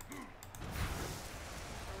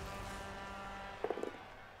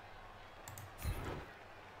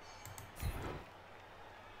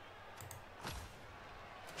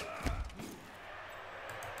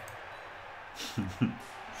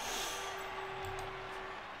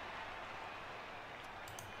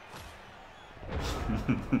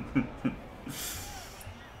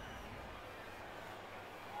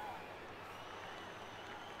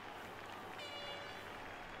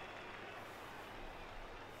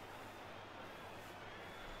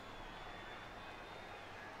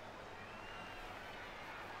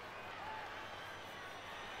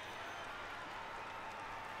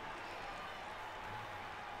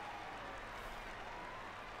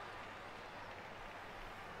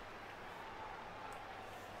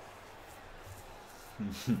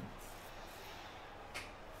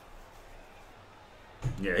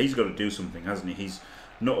 Yeah, he's got to do something, hasn't he? He's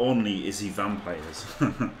not only is he vampires,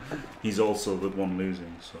 he's also the one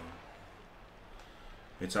losing. So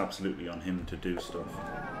it's absolutely on him to do stuff.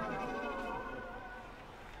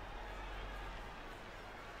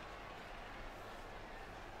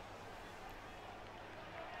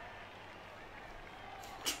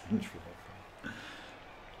 Trench warfare.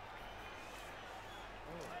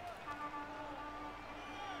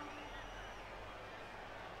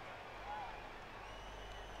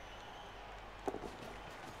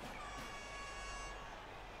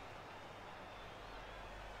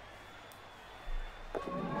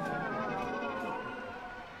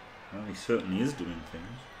 Well, he certainly is doing things.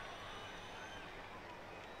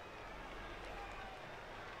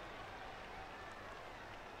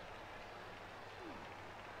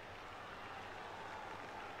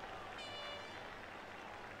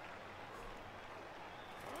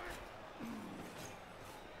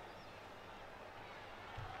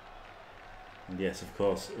 And yes, of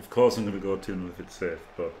course I'm going to go 2-0 if it's safe,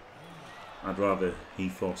 but I'd rather he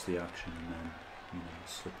forced the action and then, you know,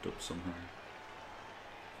 slipped up somehow.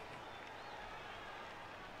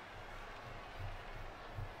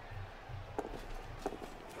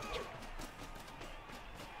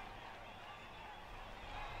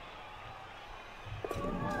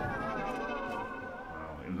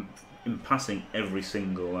 In passing every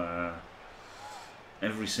single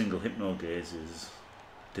hypno gaze is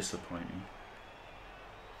disappointing.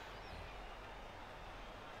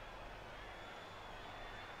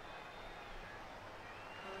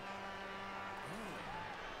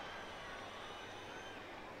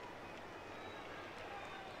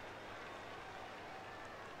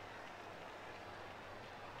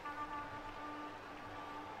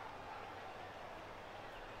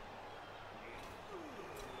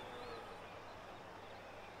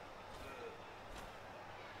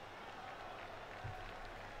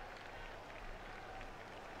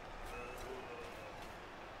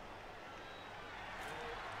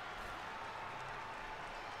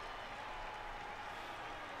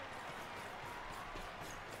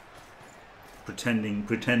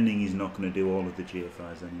 Pretending he's not going to do all of the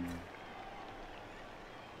GFIs anyway.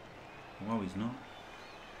 Wow, he's not.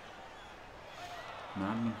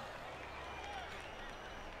 Man.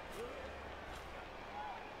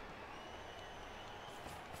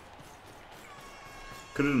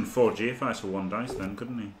 Could have done 4 GFIs for 1 dice then,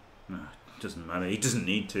 couldn't he? No, it doesn't matter. He doesn't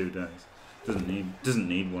need 2 dice. Doesn't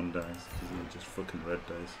need 1 dice. Does he? Just fucking red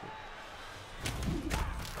dice.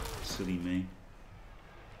 Silly me.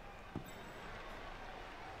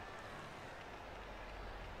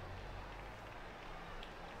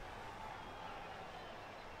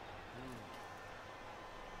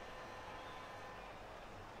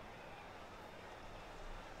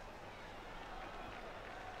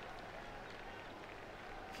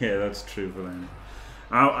 Yeah, that's true, Valena.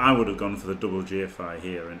 I would have gone for the double GFI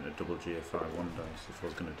here and a double GFI 1 dice if I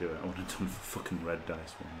was going to do it. I would have done for fucking red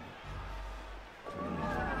dice 1.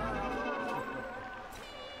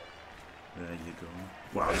 There you go.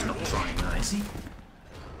 Wow, he's not trying that, is he?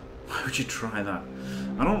 Why would you try that?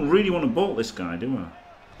 I don't really want to bolt this guy, do I?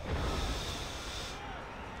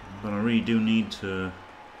 But I really do need to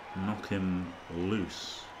knock him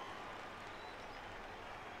loose.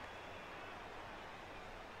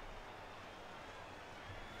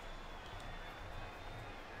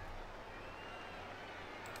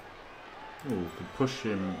 Oh, could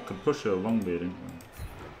push a Longbeard, didn't we?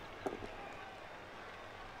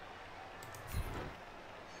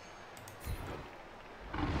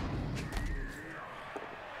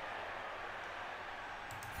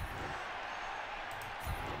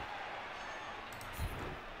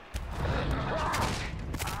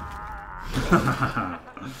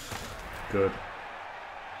 Good.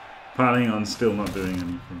 Planning on still not doing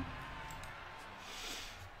anything.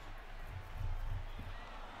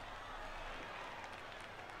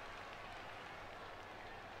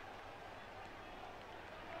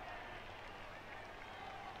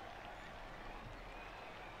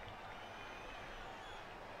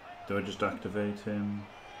 Do I just activate him?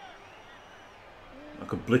 I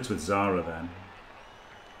could blitz with Zara then.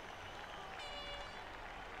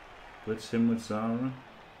 Blitz him with Zara.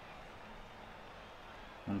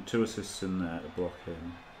 And 2 assists in there to block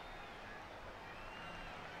him.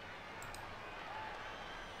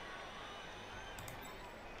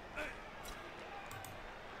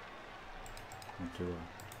 What do I?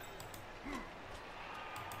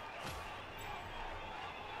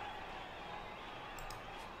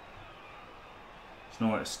 There's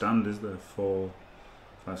nowhere to stand, is there? 4,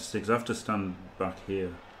 5, 6. I have to stand back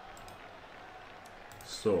here.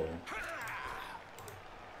 So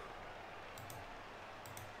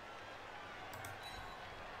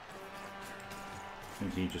I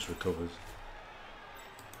think he just recovers.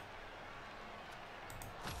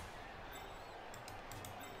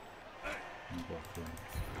 And block him.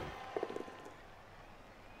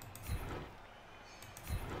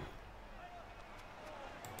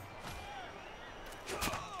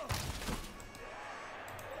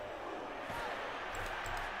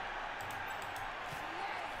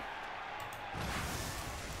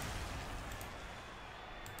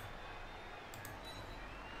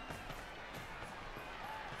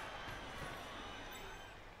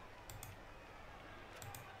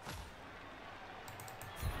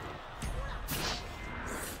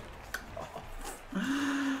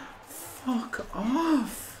 Fuck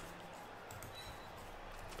off!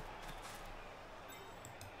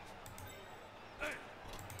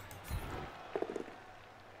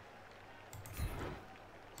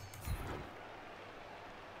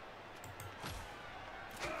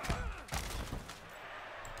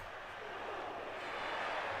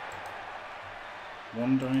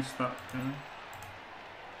 One dice that guy.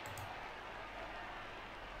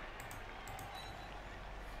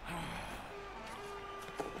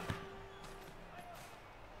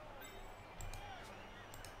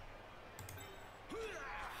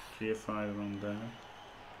 GFI around there.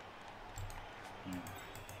 Yeah.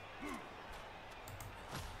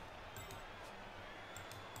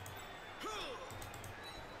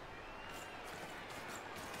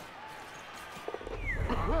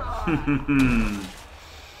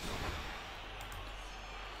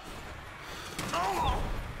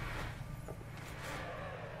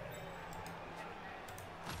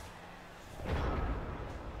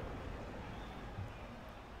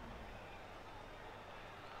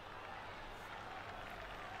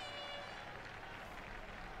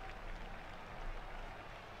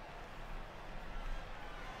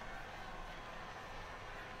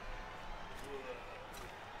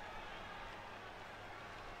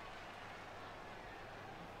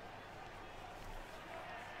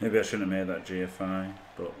 Maybe I shouldn't have made that GFI,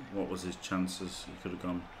 but what was his chances? He could have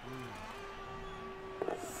gone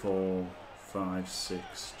 4, 5,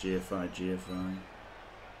 6, GFI, GFI.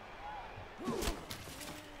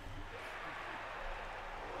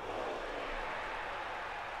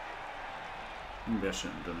 Maybe I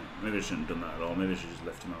shouldn't have done it. Maybe I shouldn't have done that at all. Maybe I should have just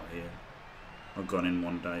left him out here. Or gone in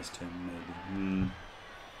 1 dice to him, maybe.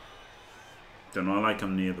 Don't know, I like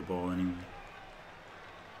him near the ball anyway.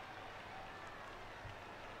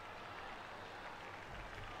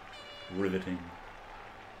 Riveting.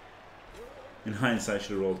 In hindsight, I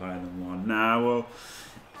should have rolled higher than 1. Nah, well,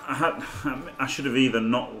 I should have either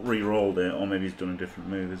not re-rolled it, or maybe he's done a different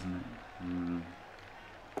move, isn't it?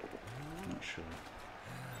 Not sure.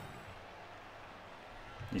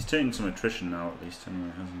 He's taking some attrition now, at least,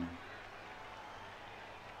 anyway, hasn't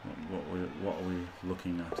he? What are we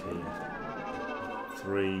looking at here?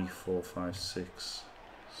 3, 4, 5, 6.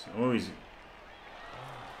 So, oh, he's...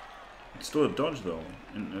 It's still a dodge though,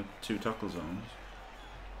 in 2 tackle zones.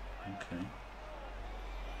 Okay.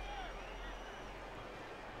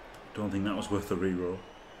 Don't think that was worth a reroll.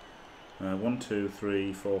 1, 2,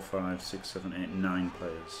 3, 4, 5, 6, 7, 8, 9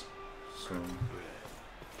 players. So.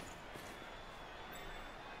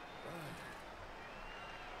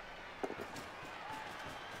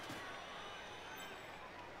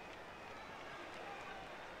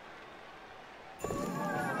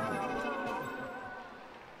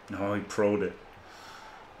 Oh, he pro'd it.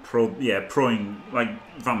 Proing, like,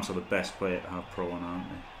 Vamps are the best player to have pro on, aren't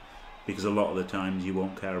they? Because a lot of the times you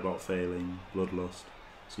won't care about failing Bloodlust,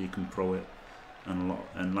 so you can pro it.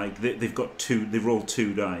 And like, they've rolled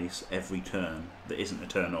 2 dice every turn that isn't a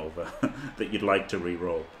turnover that you'd like to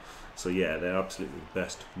re-roll. So yeah, they're absolutely the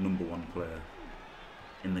best #1 player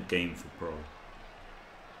in the game for pro.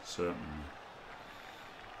 Certainly.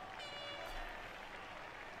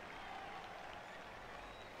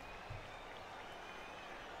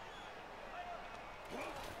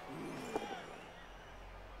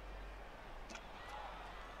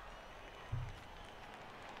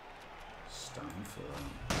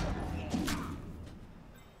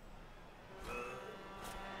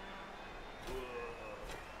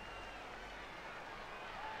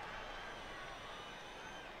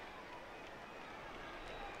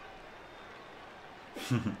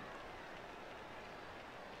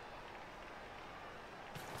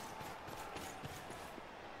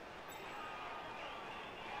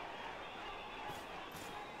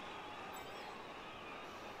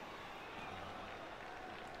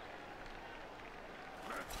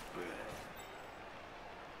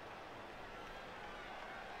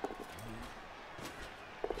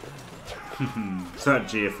 So that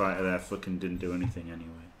geofighter there fucking didn't do anything anyway.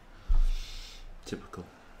 Typical.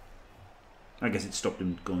 I guess it stopped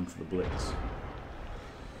him going for the blitz.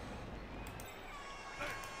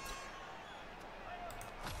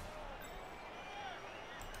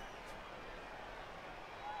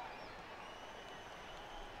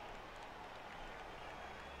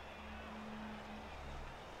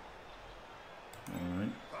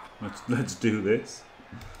 Alright, let's do this.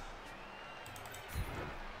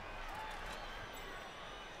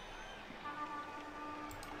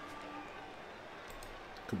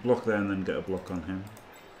 Could block there and then get a block on him.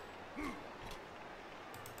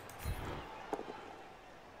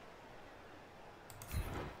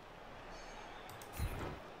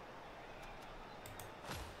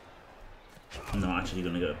 I'm not actually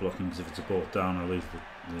going to get a blocking because if it's a ball down, I'll leave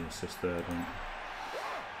the assist there.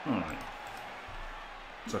 Alright.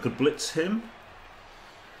 So I could blitz him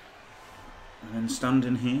and then stand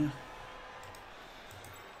in here.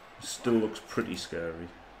 Still looks pretty scary.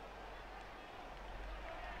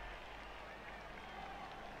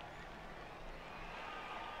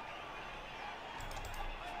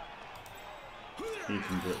 You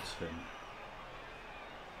can blitz him.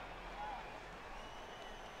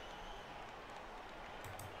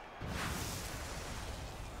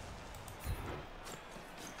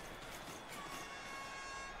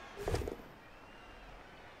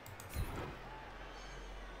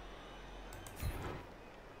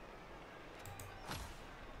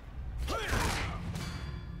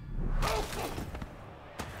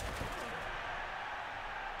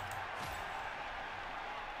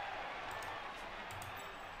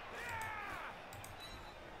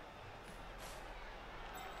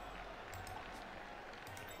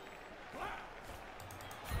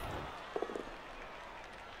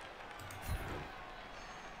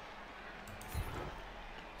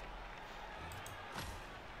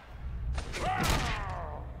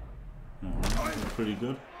 Pretty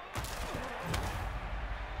good.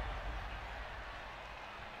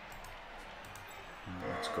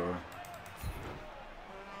 Let's go.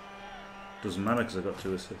 Doesn't matter because I got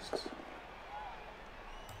 2 assists.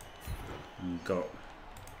 And got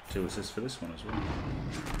 2 assists for this one as well.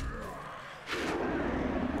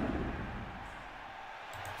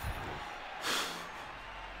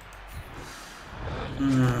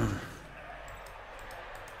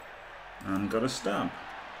 And got a stab.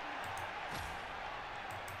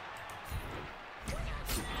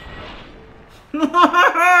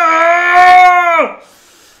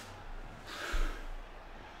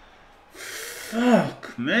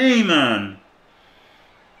 Fuck me, man.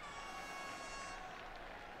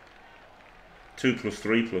 2 plus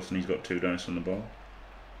 3 plus, and he's got 2 dice on the ball.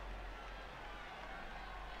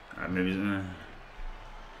 Maybe. 1,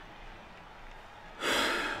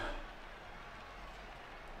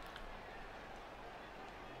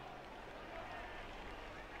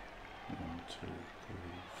 2, 3,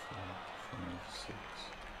 4, 5, 6.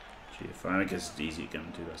 I guess it's easy to get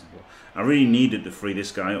him 2 dice on the ball. I really needed to free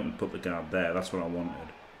this guy up and put the guard there. That's what I wanted.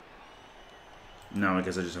 Now I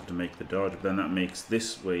guess I just have to make the dodge, but then that makes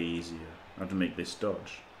this way easier. I have to make this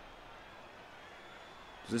dodge.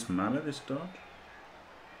 Does this matter, this dodge?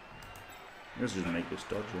 I guess just make this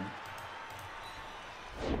dodge, yeah.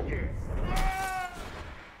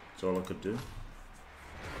 That's all I could do.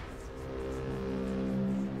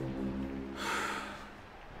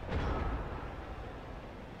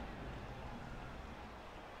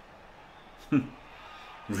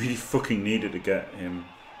 Really fucking needed to get him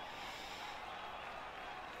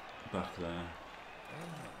back there.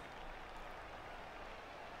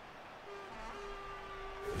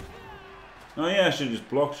 Oh yeah, I should have just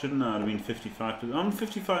blocked, shouldn't I? I'd have been 55. I'm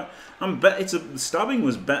 55. The stabbing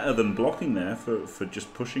was better than blocking there for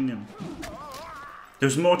just pushing him. There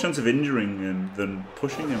was more chance of injuring him than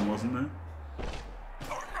pushing him, wasn't there?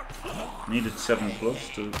 Needed 7 plus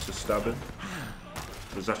to stab him.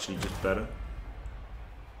 It was actually just better.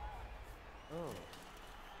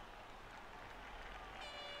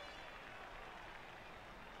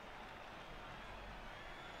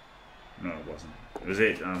 No, it wasn't. It was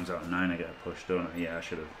 8 arms out of 9. I get a push, don't I? Yeah, I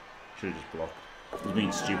should have just blocked. I was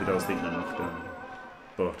being stupid. I was thinking of knockdown,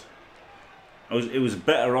 but it was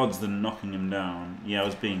better odds than knocking him down. Yeah, I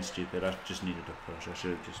was being stupid. I just needed a push. I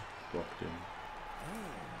should have just blocked him.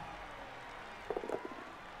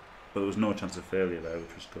 But there was no chance of failure there,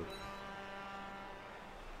 which was good.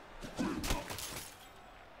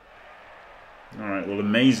 Alright, well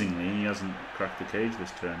amazingly he hasn't cracked the cage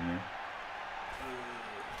this turn yet.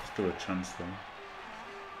 Still a chance though.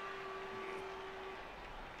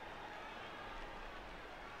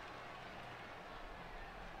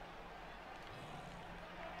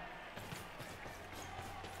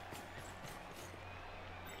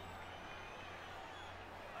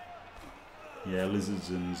 Yeah, Lizards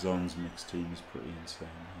and Zon's mixed team is pretty insane.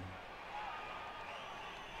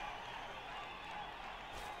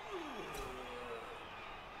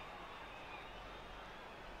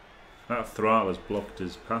 That Thrall has blocked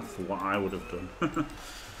his path for what I would have done.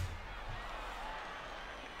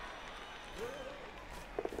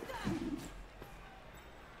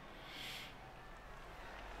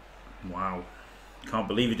 Wow. Can't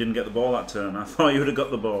believe he didn't get the ball that turn. I thought he would have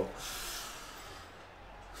got the ball.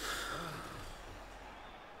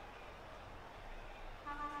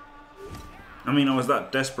 I mean, I was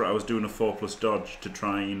that desperate, I was doing a 4+ dodge to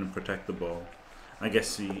try and protect the ball. I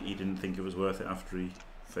guess he didn't think it was worth it after he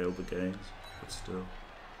failed the games, but still.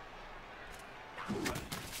 I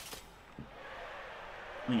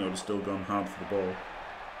think I would have still gone hard for the ball.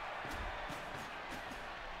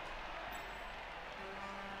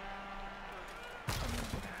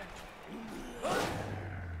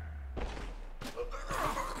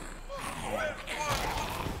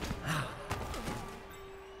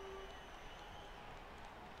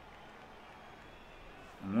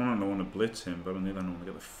 Blitz him, but on the other hand, I want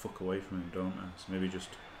to get the fuck away from him, don't I? So maybe just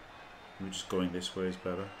going this way is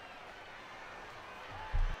better.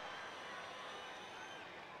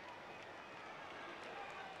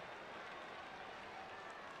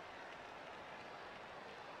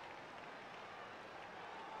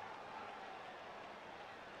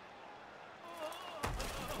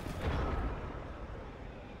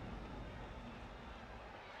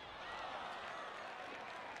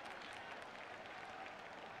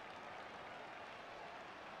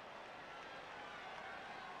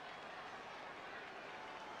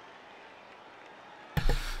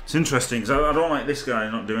 It's interesting because I don't like this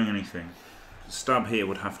guy not doing anything. Stab here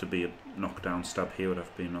would have to be a knockdown. Stab here would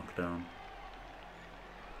have to be a knockdown.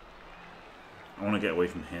 I want to get away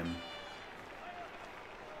from him.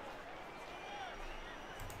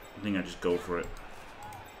 I think I just go for it.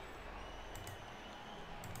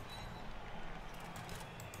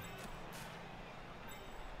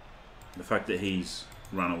 The fact that he's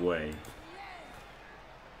ran away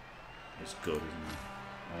is good, isn't it?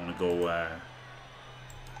 I want to go where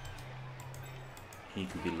he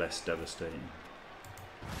can be less devastating.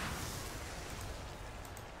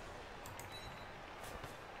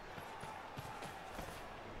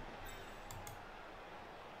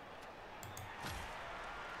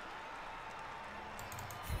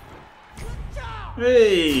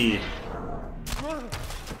 Hey!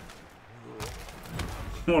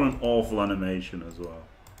 What an awful animation as well.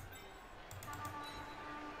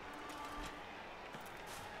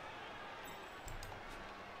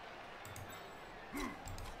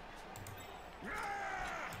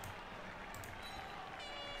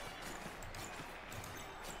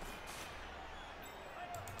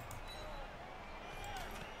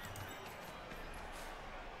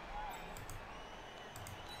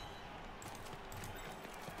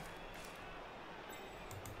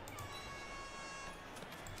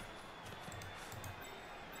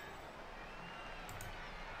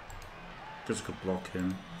 Just could block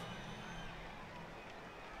him.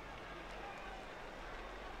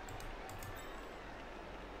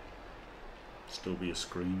 Still be a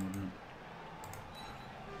screen, wouldn't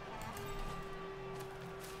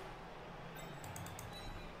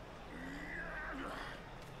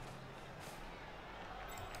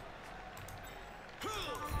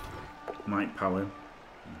it? Might pal him.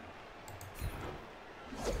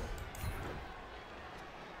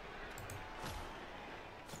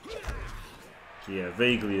 Yeah,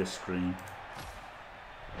 vaguely a screen.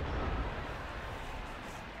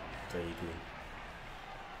 Vaguely.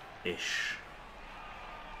 Ish.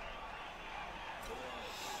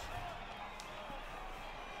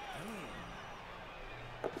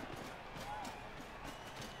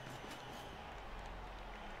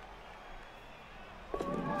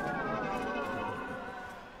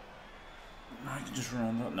 I can just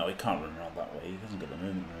run that. No, he can't run around that way. He hasn't got the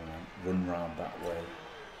movement to run around that way.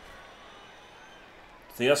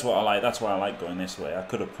 See, that's what I like. That's why I like going this way. I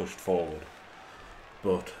could have pushed forward,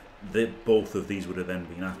 but both of these would have then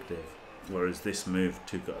been active. Whereas this move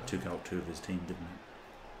took out 2 of his team, didn't it?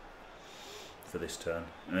 For this turn,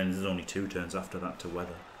 and then there's only 2 turns after that to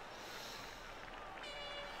weather.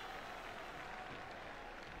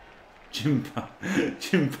 Jim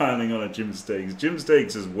piling on a Jim Stakes. Jim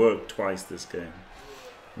Stakes has worked twice this game,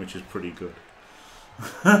 which is pretty good.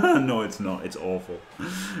 No, it's not. It's awful.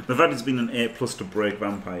 The fact it's been an 8+ to break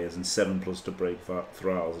vampires and 7+ to break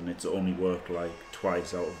thralls, and it's only worked like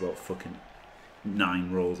twice out of about fucking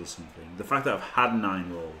 9 rolls or something. The fact that I've had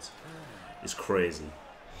 9 rolls is crazy.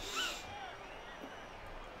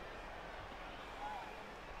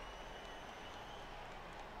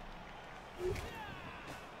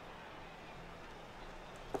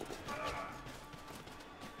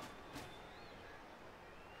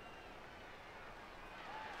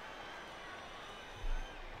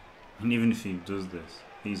 And even if he does this,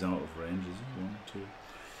 he's out of range, is he? 1, 2,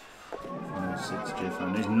 5, 6,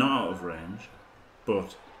 J5. He's not out of range,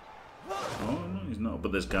 but... Oh, no, he's not.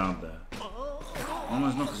 But there's guard there. Oh, no,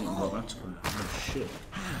 he's not because he can block that square. Oh, shit.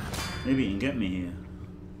 Maybe he can get me here.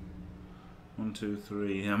 1, 2,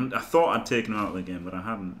 3. I thought I'd taken him out of the game, but I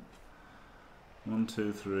hadn't. 1,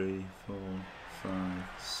 2, 3, 4, 5,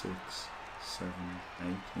 6, 7,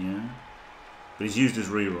 8. Yeah. But he's used his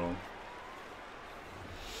reroll.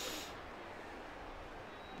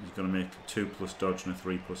 He's going to make a 2+ dodge and a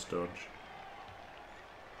 3+ dodge.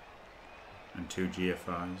 And 2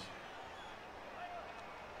 GFIs.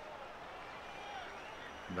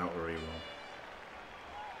 Without a reroll.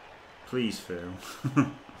 Please fail.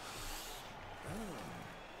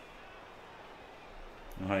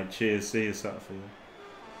 Alright, cheers. See you, Satterfield.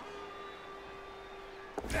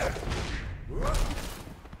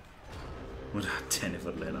 Would I have 10 if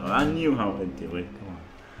I'd let out? I knew how I'd do it. Come on.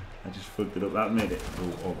 I just fucked it up. That made it.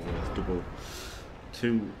 Oh, it's double.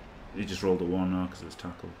 2. He just rolled a 1 now because it was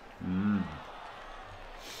tackle.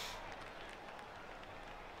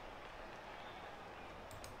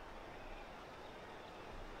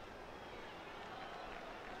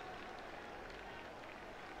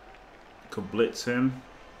 Could blitz him.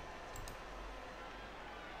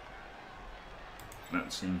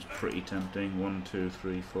 That seems pretty tempting. 1, 2,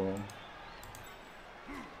 3, 4.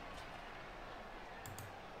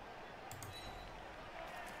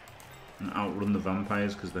 And outrun the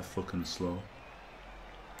vampires because they're fucking slow.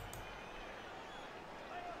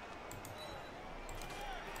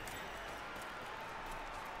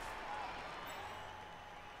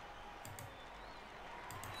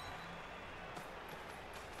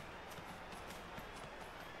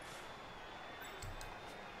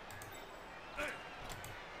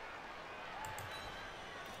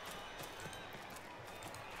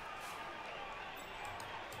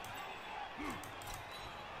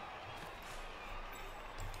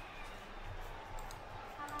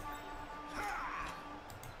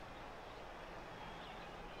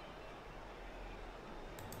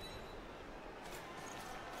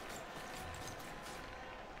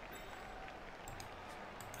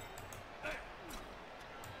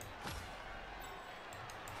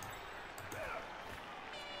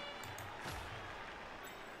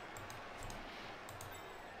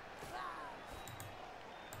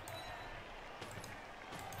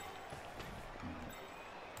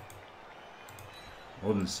 I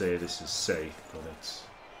wouldn't say this is safe, but it's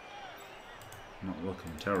not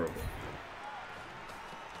looking terrible.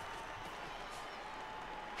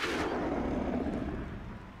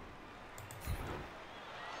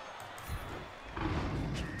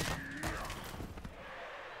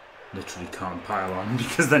 Literally can't pile on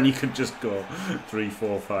because then you could just go 3,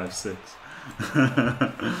 4, 5, 6,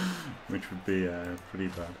 which would be pretty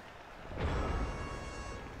bad.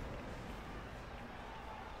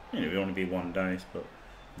 It would only be 1 dice, but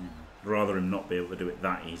you know, I'd rather him not be able to do it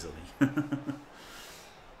that easily.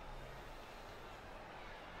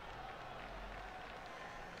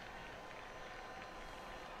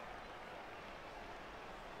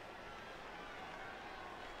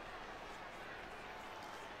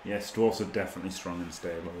 Yes, dwarfs are definitely strong and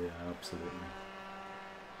stable, yeah, absolutely.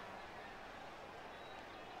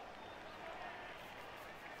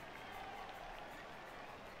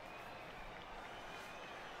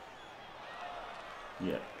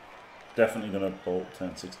 Yeah, definitely going to bolt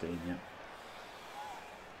turn 16, yeah.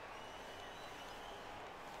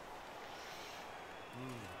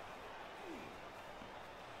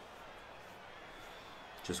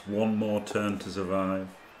 Just 1 more turn to survive.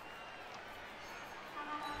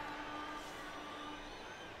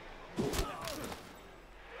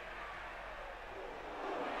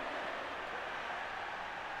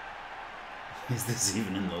 Is this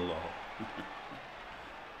even in the law?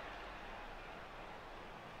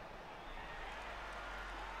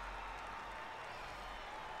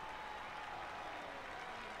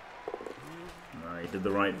 He did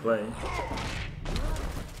the right play.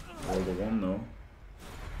 Rolled a 1 though.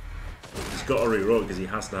 He's got to reroll because he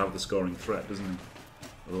has to have the scoring threat, doesn't he?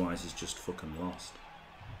 Otherwise, he's just fucking lost.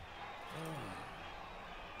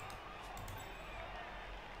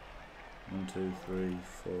 One, two, three,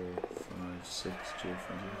 4, 5, 6, GFI.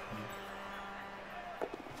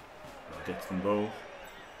 I'll get them both.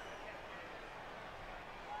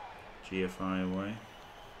 GFI away.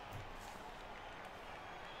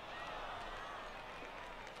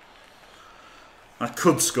 I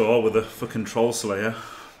could score with a fucking Troll Slayer,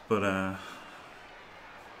 but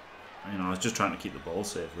you know, I was just trying to keep the ball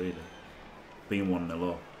safe, really. Being 1-0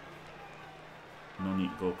 up. No need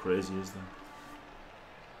to go crazy, is there?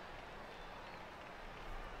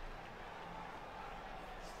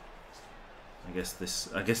 I guess this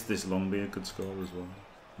Longbeard could score as well.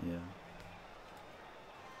 Yeah.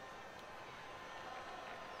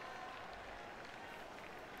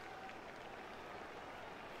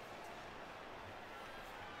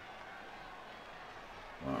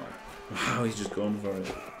 Wow, he's just gone for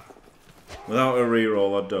it. Without a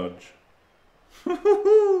reroll or dodge.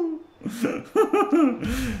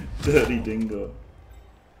 Dirty dingo.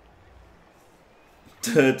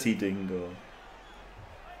 Dirty dingo.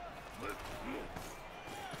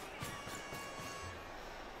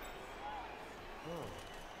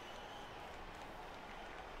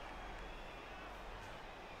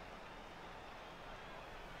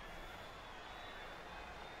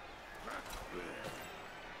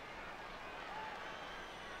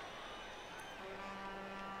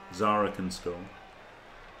 Zara can score.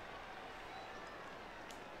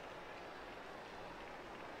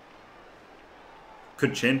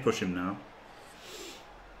 Could chain push him now.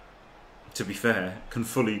 To be fair, can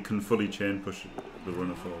fully chain push the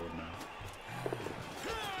runner forward now.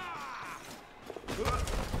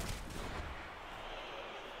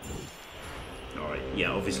 Alright,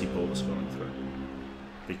 yeah, obviously pull the scoring through.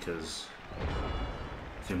 Because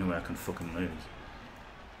it's the only way I can fucking lose.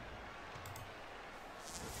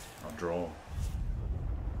 I'll draw.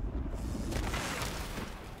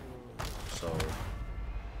 So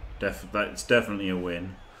it's definitely a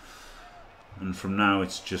win. And from now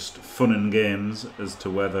it's just fun and games as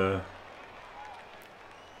to whether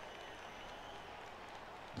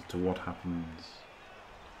what happens.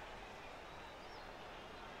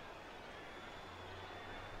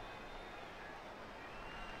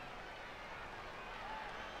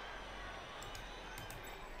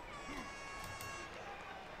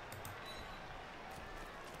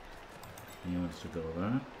 He wants to go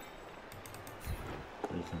there. So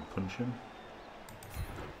you can punch him.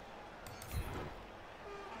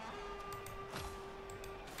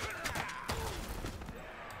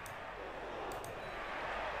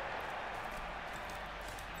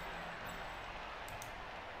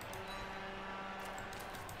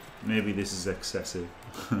 Maybe this is excessive.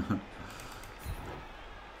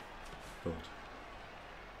 But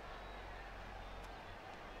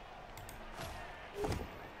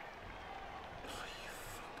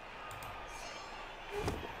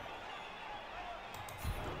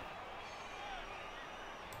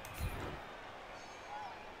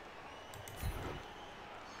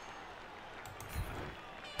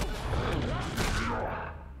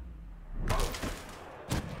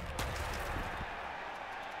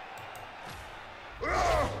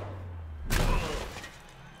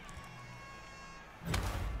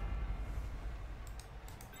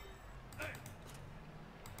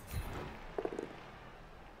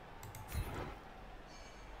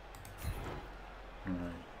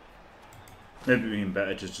maybe it'd been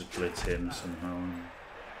better just to blitz him somehow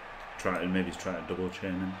and maybe try to double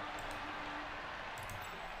chain him.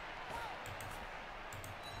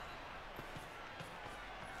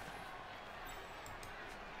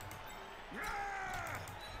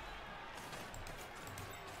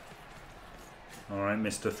 Alright,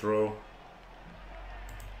 Mr. Throw.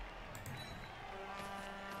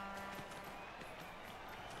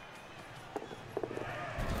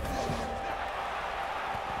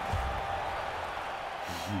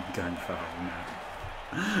 Gang foul now.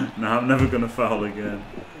 No, I'm never gonna foul again.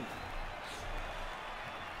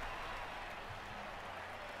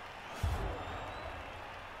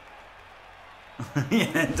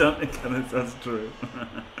 Yeah, don't, that's true.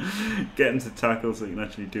 Get him to tackle so you can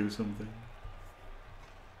actually do something.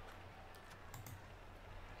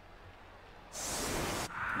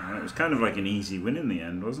 It was kind of like an easy win in the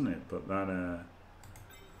end, wasn't it? But that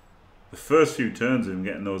the first few turns of him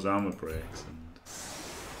getting those armor breaks and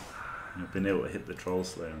being able to hit the Troll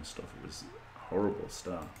Slayer and stuff, it was a horrible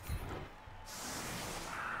start.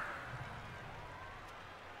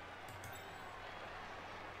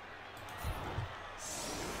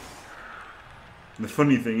 The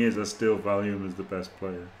funny thing is, I still value him as the best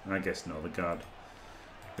player. I guess no, the guard.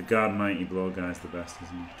 The guard mighty blow guy's the best,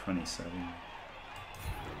 isn't he? 27.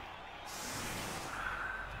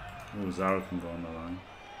 Oh, Zara can go on the line.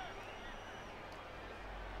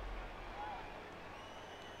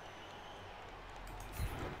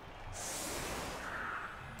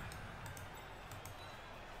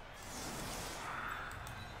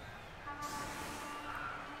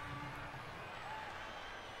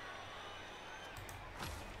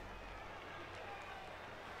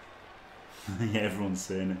 Yeah, everyone's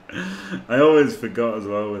saying it. I always forgot as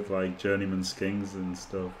well with like journeyman skings and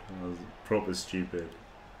stuff. I was proper stupid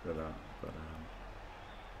for that, but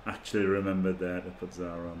actually remembered there to put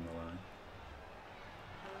Zara on the line.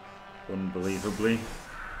 Unbelievably.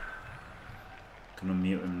 Can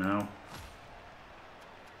unmute him now.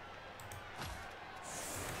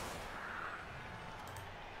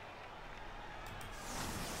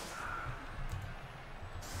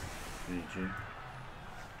 GG.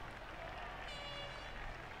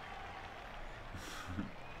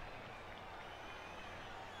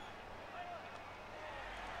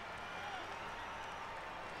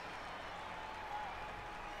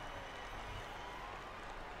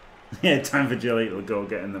 Yeah, time for Jelly to go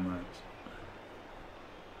get in the match.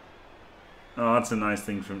 Oh, that's a nice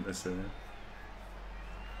thing for him to say.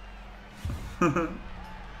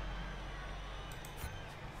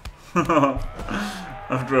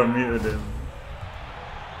 After I muted him.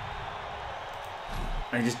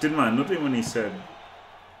 I just did my nutting when he said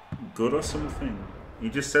good or something. He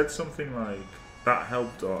just said something like that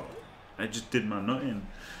helped, or I just did my nutting.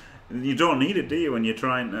 You don't need it, do you, when you're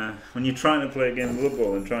trying to play a game of Blood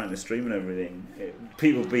Bowl and trying to stream and everything?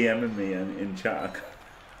 People BMing me in chat.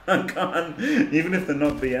 I can't, even if they're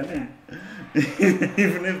not BMing,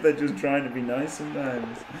 even if they're just trying to be nice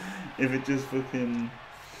sometimes. If it just fucking,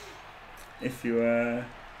 if you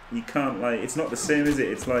can't, like, it's not the same, is it?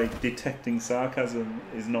 It's like detecting sarcasm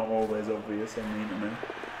is not always obvious on the internet,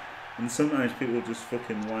 and sometimes people just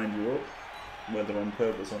fucking wind you up, whether on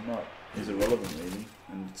purpose or not. Is irrelevant really,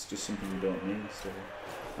 and it's just something you don't need. So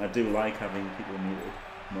I do like having people muted,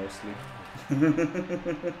 mostly.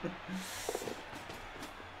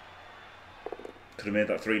 Could have made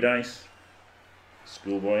that 3 dice.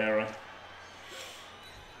 Schoolboy error.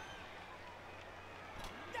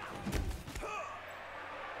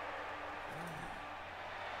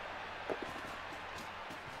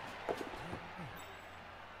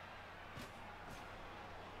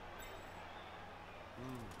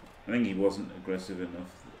 I think he wasn't aggressive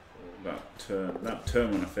enough that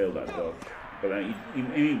turn when I failed that dodge. But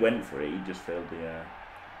he went for it, he just failed the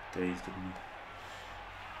gaze, didn't he?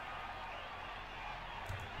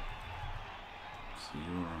 See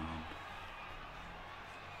you around.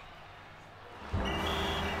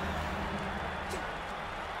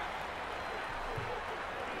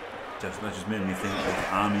 That just made me think of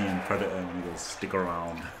Army and Predator when he goes, stick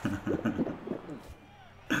around.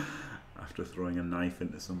 After throwing a knife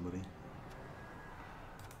into somebody.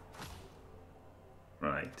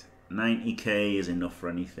 Right, 90k is enough for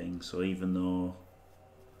anything, so even though...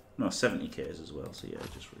 No, 70k is as well, so yeah,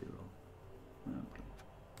 just reroll.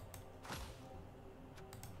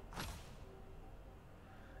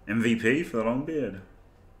 MVP for the Longbeard.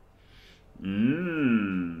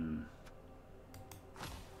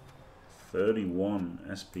 31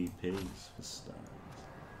 SPPs for stars.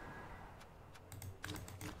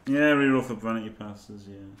 Yeah, reroll for vanity passes,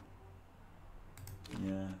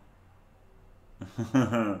 yeah.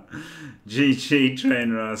 GG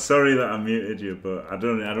trainer, sorry that I muted you, but I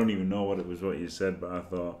don't even know what you said, but I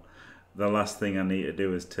thought the last thing I need to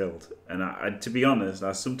do is tilt. And I to be honest,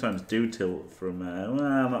 I sometimes do tilt from well,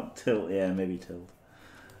 not tilt, yeah, maybe tilt.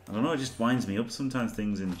 I don't know, it just winds me up sometimes,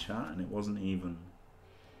 things in chat, and it wasn't even.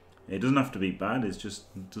 It doesn't have to be bad. It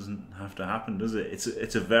doesn't have to happen, does it?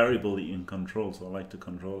 It's a variable that you can control, so I like to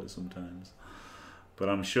control it sometimes. But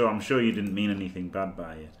I'm sure you didn't mean anything bad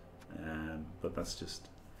by it. But that's just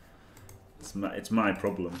it's my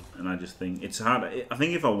problem, and I just think it's hard. I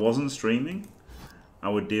think if I wasn't streaming, I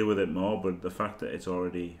would deal with it more. But the fact that it's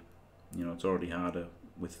already, it's already harder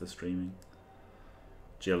with the streaming.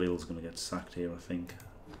 Jelliel's gonna get sacked here, I think.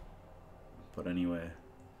 But anyway,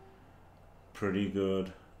 pretty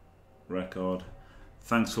good record.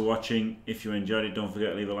 Thanks for watching. If you enjoyed it, don't forget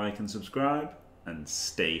to leave a like and subscribe, and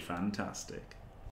stay fantastic.